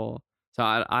control. So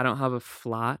I don't have a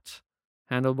flat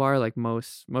handlebar like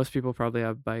most people probably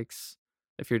have bikes.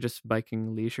 If you're just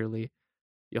biking leisurely,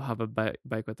 you'll have a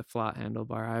bike with a flat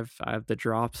handlebar. I have the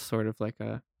drops, sort of like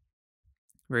a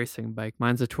racing bike.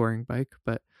 Mine's a touring bike,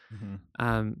 but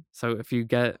Mhm. so if you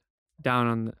get down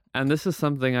on and this is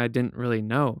something I didn't really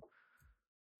know,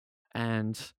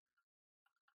 and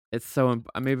it's so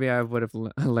maybe I would have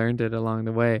learned it along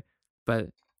the way, but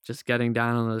just getting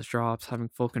down on those drops, having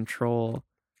full control,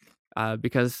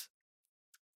 Because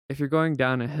if you're going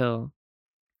down a hill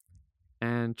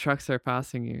and trucks are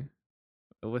passing you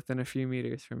within a few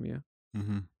meters from you,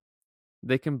 Mhm.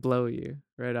 they can blow you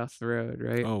right off the road,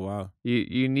 right? Oh, wow.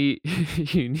 You need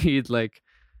you need like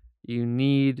you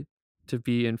need to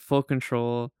be in full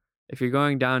control. If you're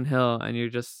going downhill and you're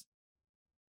just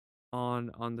on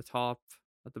the top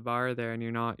of the bar there and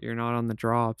you're not on the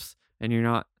drops and you're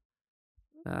not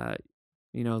uh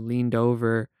leaned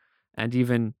over, and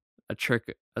even a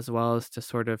trick as well is to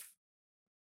sort of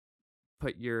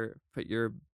put your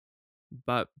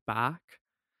butt back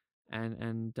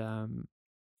and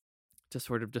to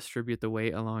sort of distribute the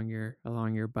weight along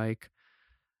your bike,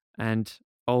 and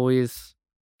always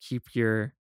keep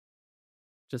your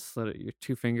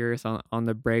two fingers on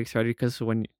the brakes ready, because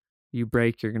when you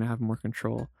brake you're gonna have more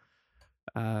control,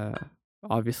 uh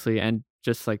obviously, and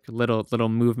just like little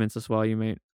movements as well, you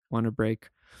might want to brake,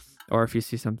 or if you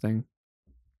see something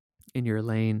in your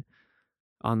lane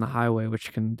on the highway,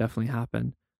 which can definitely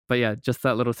happen. But yeah, just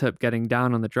that little tip, getting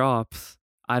down on the drops,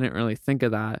 I didn't really think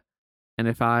of that. And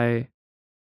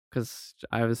because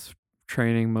I was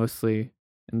training mostly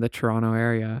in the Toronto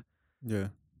area, Yeah.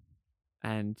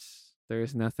 and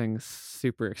there's nothing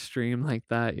super extreme like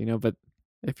that, but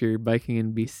if you're biking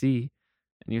in BC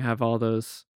and you have all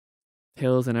those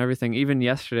hills and everything, even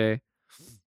yesterday,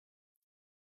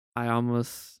 I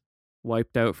almost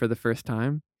wiped out for the first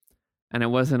time, and it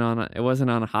wasn't on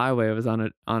a highway, it was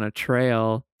on a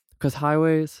trail, because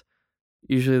highways,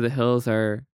 usually the hills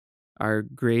are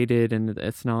graded and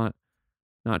it's not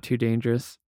too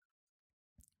dangerous,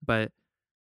 but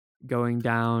going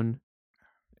down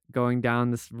going down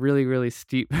this really really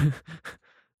steep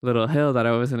little hill that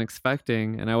I wasn't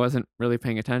expecting, and I wasn't really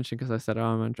paying attention because I said, "Oh,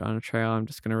 I'm on a trail. I'm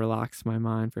just gonna relax my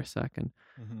mind for a second."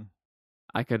 Mhm.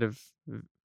 I could have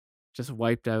just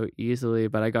wiped out easily,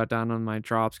 but I got down on my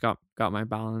drops, got my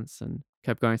balance, and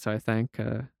kept going. So I thank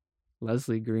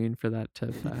Leslie Green for that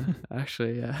tip.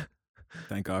 Actually, yeah.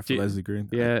 Thank God for Do, Leslie Green.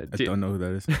 I yeah, I don't know who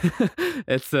that is.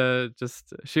 it's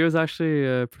just she was actually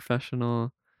a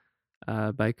professional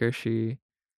biker.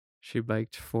 She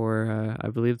biked for I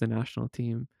believe the national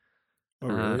team. Oh,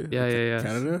 really? Yeah, Like, yeah, yeah.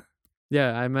 Canada?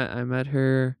 Yeah, I met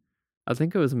her. I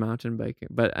think it was mountain biking,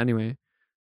 but anyway,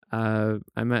 I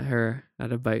met her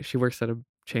at a bike. She works at a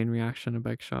chain reaction, a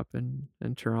bike shop in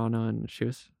Toronto, and she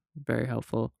was very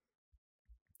helpful,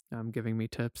 giving me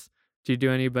tips. Do you do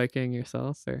any biking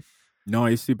yourself, or No, I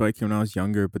used to be biking when I was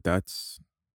younger, but that's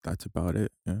about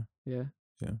it. Yeah. yeah?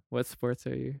 Yeah. What sports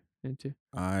are you into?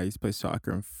 I used to play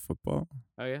soccer and football.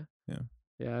 Oh yeah, Yeah.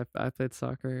 yeah. I played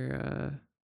soccer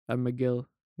at McGill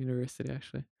University,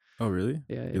 actually. Oh, really?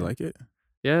 Yeah, You yeah, like it?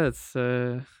 yeah. It's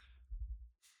the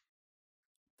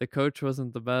coach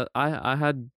wasn't the best. I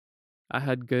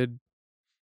had good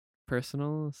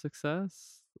personal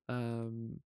success,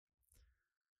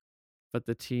 but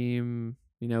the team,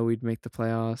 we'd make the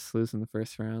playoffs, lose in the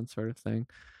first round, sort of thing.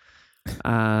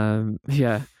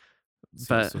 Yeah,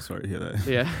 but So sorry to hear that.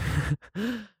 yeah,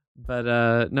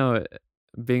 but no,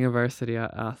 being a varsity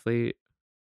athlete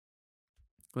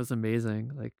was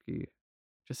amazing. Like,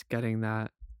 just getting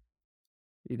that,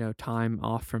 time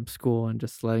off from school and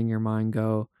just letting your mind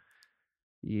go.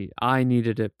 I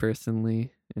needed it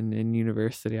personally in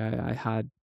university. I had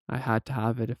to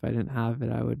have it. If I didn't have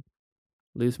it, I would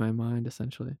lose my mind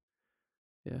essentially.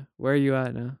 Yeah. Where are you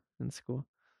at now in school?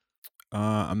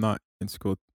 I'm not in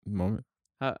school at the moment.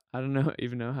 I don't know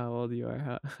even know how old you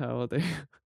are. How old are you?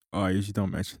 Oh, I usually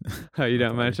don't mention Oh, you that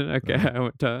don't part. mention? Okay,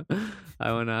 No.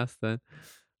 I won't ask then.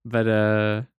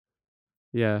 But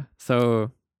yeah.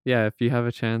 So yeah, if you have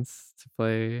a chance to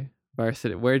play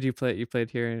varsity, where do you play? You played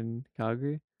here in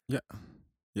Calgary? Yeah.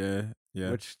 Yeah.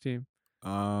 Yeah. Which team?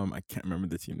 I can't remember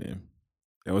the team name.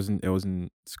 It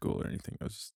wasn't school or anything. It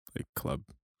was just like club.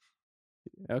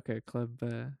 Okay, club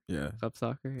Yeah. club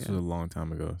soccer. This Yeah. was a long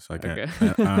time ago, so I can't.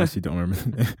 Okay. I honestly don't remember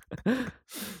the name.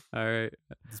 All right.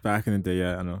 It's back in the day.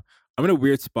 Yeah, I know. I'm in a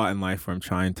weird spot in life where I'm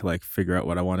trying to like figure out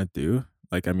what I want to do.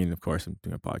 Like, I mean, of course, I'm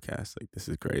doing a podcast. Like, this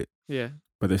is great, Yeah.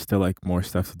 but there's still like more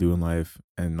stuff to do in life,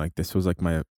 and like this was like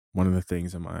my one of the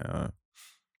things in my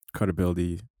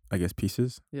credibility, I guess,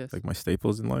 pieces, Yes. like my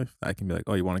staples in life. I can be like,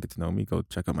 oh, you want to get to know me? Go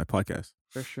check out my podcast.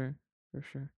 For sure. For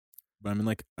sure. But I'm in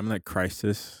like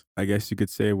crisis, I guess you could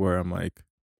say, where I'm like,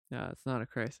 Yeah, it's not a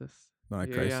crisis. not a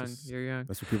You're young. crisis. You're young.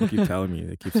 That's what people keep telling me.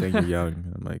 They keep saying you're young,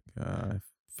 and I'm like, it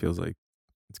feels like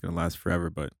it's gonna last forever.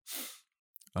 But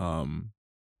um,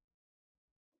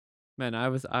 Man, I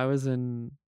was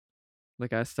in,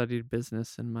 like, I studied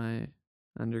business in my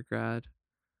undergrad,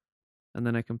 and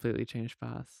then I completely changed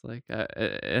paths. Like,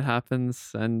 it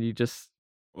happens and you just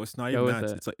well, it's not go even with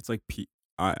that. it. It's like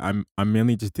I'm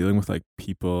mainly just dealing with like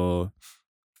people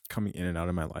coming in and out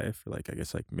of my life, or like I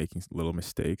guess like making little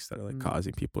mistakes that are like Mm.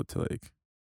 causing people to like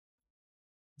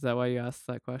Is that why you asked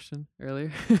that question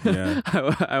earlier? yeah.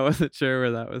 I wasn't sure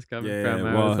where that was coming Yeah, yeah. from.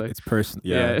 I was Well, like, it's person.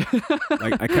 Yeah, yeah.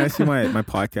 like I kind of see my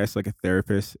podcast like a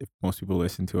therapist. If most people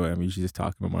listen to it, I'm usually just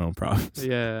talking about my own problems,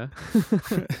 Yeah.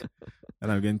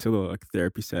 and I'm getting to a little like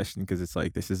therapy session because it's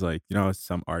like this is like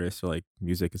some artists are like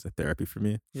music is a therapy for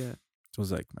me. Yeah. So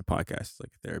it's like my podcast is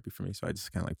like a therapy for me. So I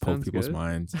just kind of like poke Sounds people's good.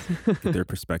 minds, get their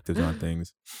perspectives on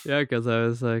things. Yeah, because I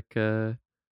was like, I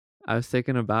was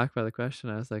taken aback by the question.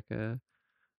 I was like, oh,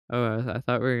 I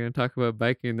thought we were gonna talk about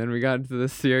biking. Then we got into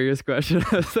this serious question.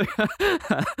 I was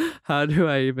like, how do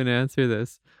I even answer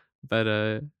this? But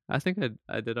I think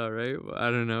I did all right. I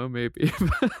don't know, maybe.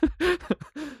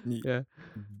 Ye- Yeah,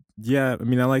 Yeah, I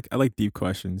mean, I like deep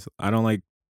questions. I don't like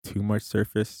too much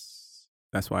surface.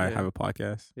 That's why I yeah, have a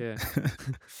podcast. yeah,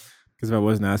 Because if I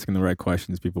wasn't asking the right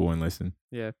questions, people wouldn't listen.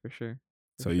 yeah, for sure,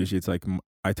 for So sure. usually it's like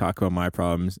I talk about my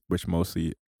problems, which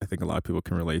mostly I think a lot of people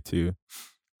can relate to.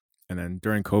 And then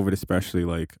during COVID, especially,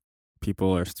 like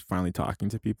people are finally talking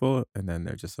to people, and then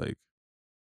they're just like,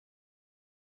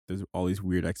 there's all these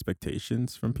weird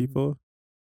expectations from Hmm. people,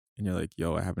 and you're like,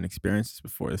 yo, I haven't experienced this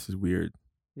before. This is weird.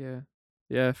 Yeah,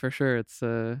 yeah, for sure. It's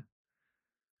you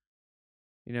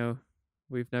know,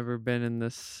 we've never been in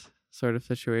this sort of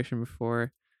situation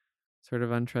before, sort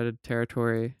of uncharted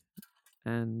territory,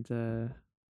 and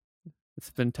it's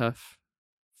been tough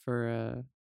for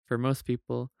most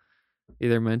people,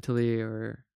 either mentally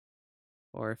or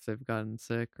if they've gotten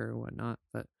sick or whatnot.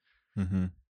 But Mm-hmm.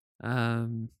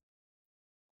 um,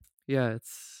 yeah,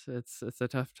 it's a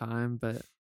tough time. But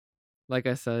like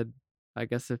I said, I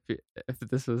guess if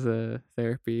this was a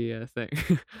therapy thing,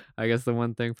 I guess the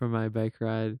one thing from my bike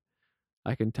ride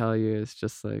I can tell you is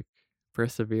just like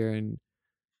persevere, and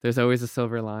there's always a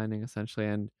silver lining essentially,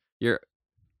 and you're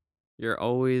you're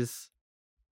always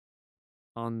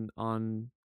on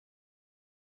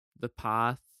the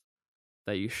path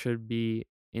that you should be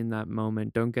in that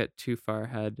moment. Don't get too far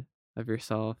ahead of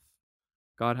yourself.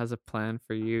 God has a plan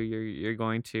for you. You're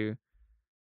going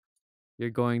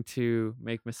to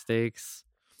make mistakes,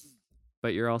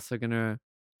 but you're also going to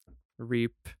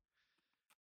reap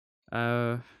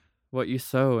uh what you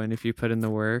sow, and if you put in the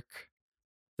work,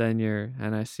 then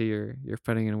and I see you're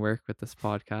putting in work with this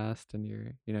podcast, and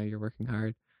you're working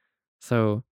hard.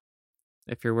 So,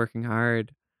 if you're working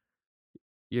hard,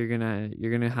 you're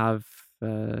gonna have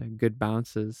good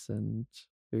bounces, and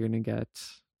you're gonna get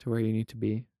to where you need to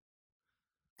be.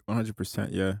 100%.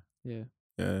 Yeah, Yeah.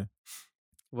 yeah.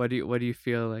 What do you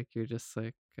feel like you're just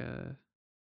like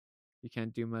you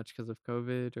can't do much because of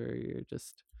COVID, or you're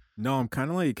just No, I'm kind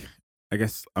of like, I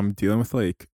guess I'm dealing with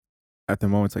like at the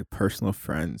moment, it's like personal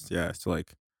friends. Yeah. So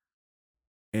like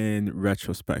in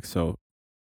retrospect, so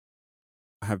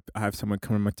I have someone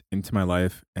coming into my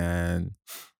life, and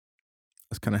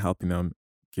I was kind of helping them,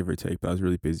 give or take, but I was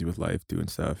really busy with life doing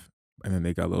stuff. And then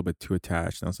they got a little bit too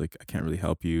attached, and I was like, I can't really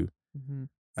help you mhm,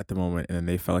 at the moment. And then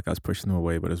they felt like I was pushing them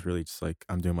away, but it was really just like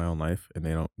I'm doing my own life, and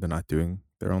they're not doing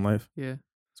their own life. yeah.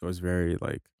 So it was very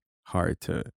like hard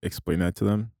to explain that to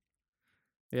them.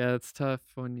 Yeah, it's tough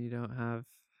when you don't have,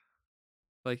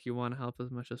 like, you want to help as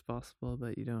much as possible,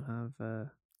 but you don't have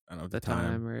I don't know the the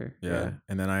time. time, or Yeah. yeah.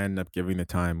 And then I ended up giving the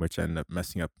time, which ended up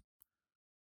messing up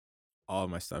all of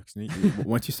my stuff. 'Cause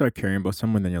once you start caring about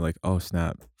someone, then you're like, oh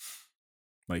snap.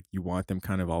 Like you want them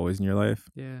kind of always in your life.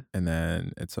 Yeah. And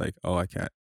then it's like, oh, I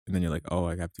can't. And then you're like, oh,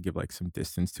 I have to give like some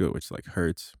distance to it, which like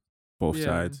hurts both Yeah.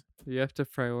 sides. You have to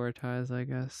prioritize, I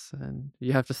guess, and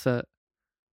you have to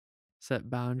set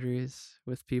boundaries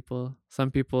with people.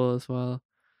 Some people as well.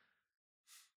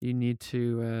 You need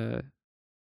to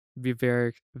be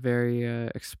very very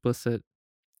explicit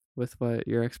with what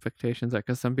your expectations are,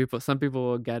 because some people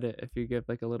will get it if you give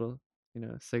like a little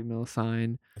signal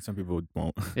sign. And some people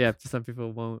won't. Yeah, some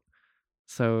people won't.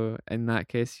 So in that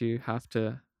case, you have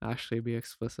to actually be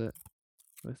explicit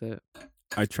with it.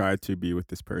 I tried to be with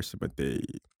this person, but they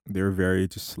were very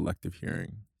just selective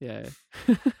hearing. Yeah.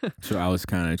 So I was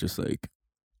kind of just like,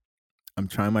 I'm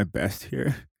trying my best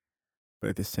here, but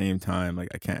at the same time, like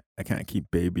I can't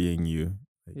keep babying you.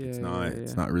 Like Yeah, yeah,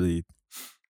 it's yeah. not really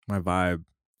my vibe.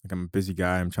 Like I'm a busy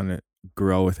guy. I'm trying to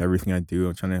grow with everything I do.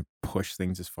 I'm trying to push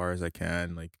things as far as I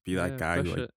can. Like be that Yeah, guy who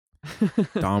push like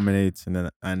it. dominates, and then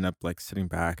I end up like sitting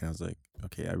back, and I was like,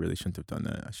 okay, I really shouldn't have done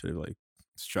that. I should have like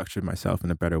structured myself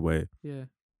in a better way. Yeah.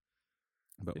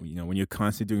 But y- when you're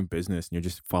constantly doing business and you're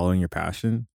just following your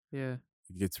passion, Yeah.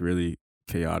 it gets really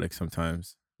chaotic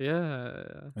sometimes. Yeah.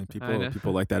 And I people know.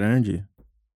 people like that energy.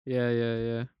 Yeah, yeah,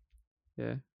 yeah.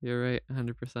 Yeah. You're right,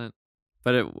 100%.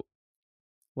 but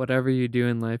whatever you do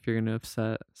in life, you're gonna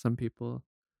upset some people.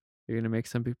 You're gonna make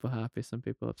some people happy, some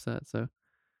people upset. So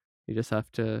you just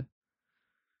have to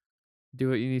do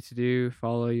what you need to do,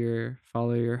 follow your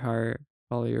heart,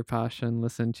 follow your passion,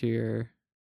 listen to your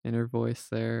inner voice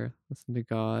there, listen to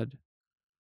God.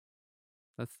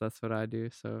 That's what I do.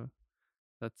 So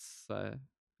that's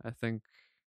I think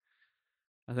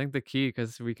I think the key,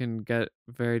 because we can get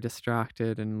very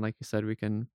distracted, and like you said, we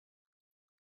can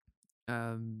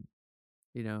um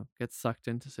get sucked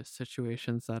into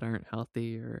situations that aren't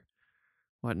healthy or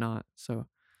whatnot. So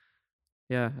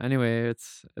yeah. Anyway,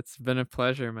 it's been a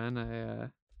pleasure, man. I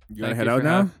You gotta thank head you out for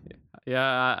now?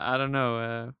 yeah. I don't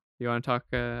know. You want to talk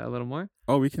a little more?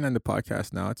 Oh, we can end the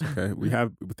podcast now. It's okay. I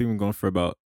think we're going for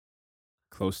about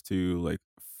close to like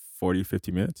 40,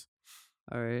 50 minutes.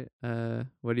 All right.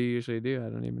 What do you usually do? I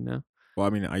don't even know. Well, I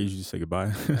mean, I usually just say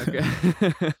goodbye. Okay.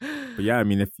 But yeah, I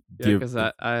mean, if Yeah, give because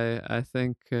if, I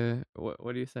think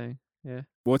what are you saying? Yeah.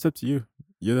 well, it's up to you.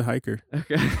 You're the hiker.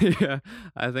 Okay. Yeah.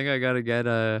 I think I gotta get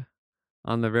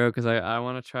on the road, because I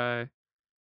want to try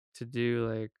to do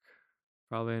like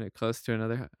probably close to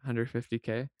another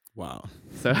 150K. Wow.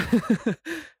 So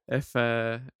if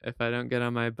I don't get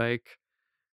on my bike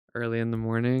early in the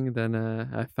morning, then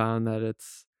I found that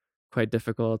it's quite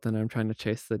difficult, and I'm trying to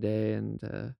chase the day,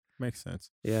 and Makes sense.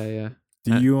 yeah, yeah.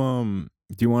 Do Uh, you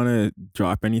do you want to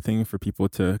drop anything for people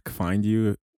to find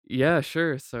you? yeah,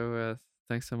 sure. So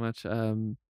thanks so much.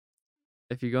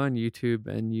 If you go on YouTube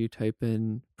and you type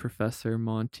in Professor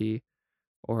Monty,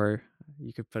 or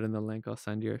you could put in the link I'll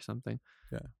send you or something.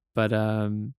 Yeah. But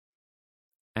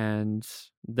and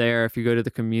there, if you go to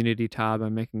the community tab,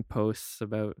 I'm making posts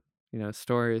about,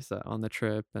 stories on the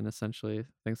trip and essentially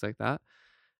things like that.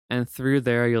 And through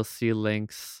there, you'll see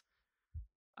links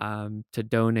to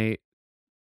donate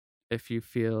if you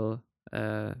feel,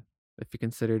 uh, if you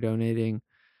consider donating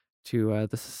to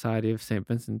the Society of St.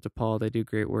 Vincent de Paul. They do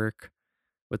great work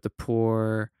with the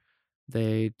poor.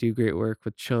 They do great work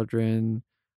with children,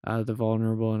 the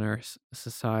vulnerable in our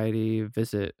society.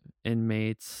 Visit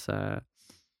inmates.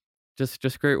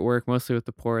 Just great work, mostly with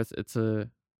the poor.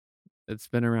 It's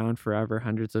been around forever,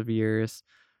 hundreds of years.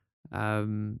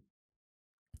 Um,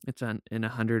 it's in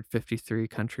 153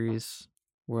 countries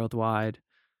worldwide,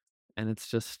 and it's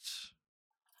just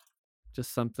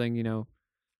something,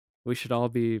 we should all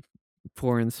be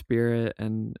poor in spirit,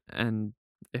 and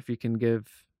if you can give,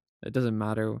 it doesn't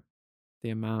matter the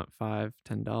amount, $5,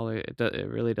 $10, it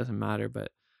really doesn't matter,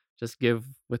 but just give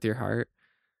with your heart,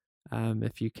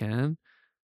 if you can.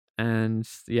 And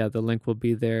yeah, the link will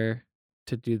be there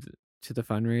to to the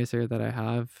fundraiser that I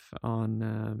have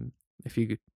on, if you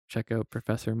could check out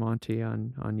Professor Monty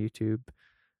on YouTube.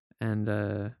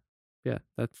 And yeah,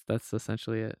 that's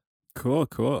essentially it. Cool,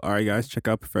 cool. All right, Yeah. guys, check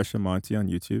out Professor Monty on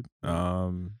YouTube.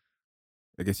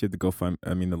 I guess you have to go find.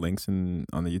 I mean, the links and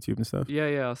on the YouTube and stuff. Yeah,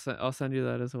 yeah, I'll send you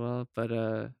that as well. But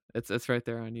it's right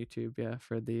there on YouTube, yeah,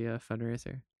 for the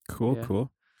fundraiser. Cool, Yeah.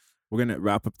 cool. We're gonna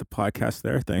wrap up the podcast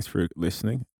there. Thanks for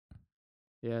listening.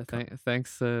 Yeah,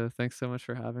 thanks so much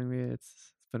for having me.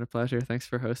 It's been a pleasure. Thanks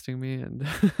for hosting me, and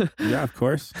Yeah, of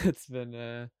course. it's been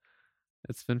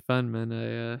it's been fun,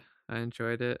 man. I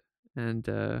enjoyed it, and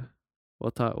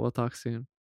we'll talk soon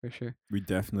for sure. We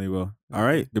definitely will. All Okay.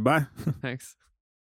 right, goodbye. Thanks.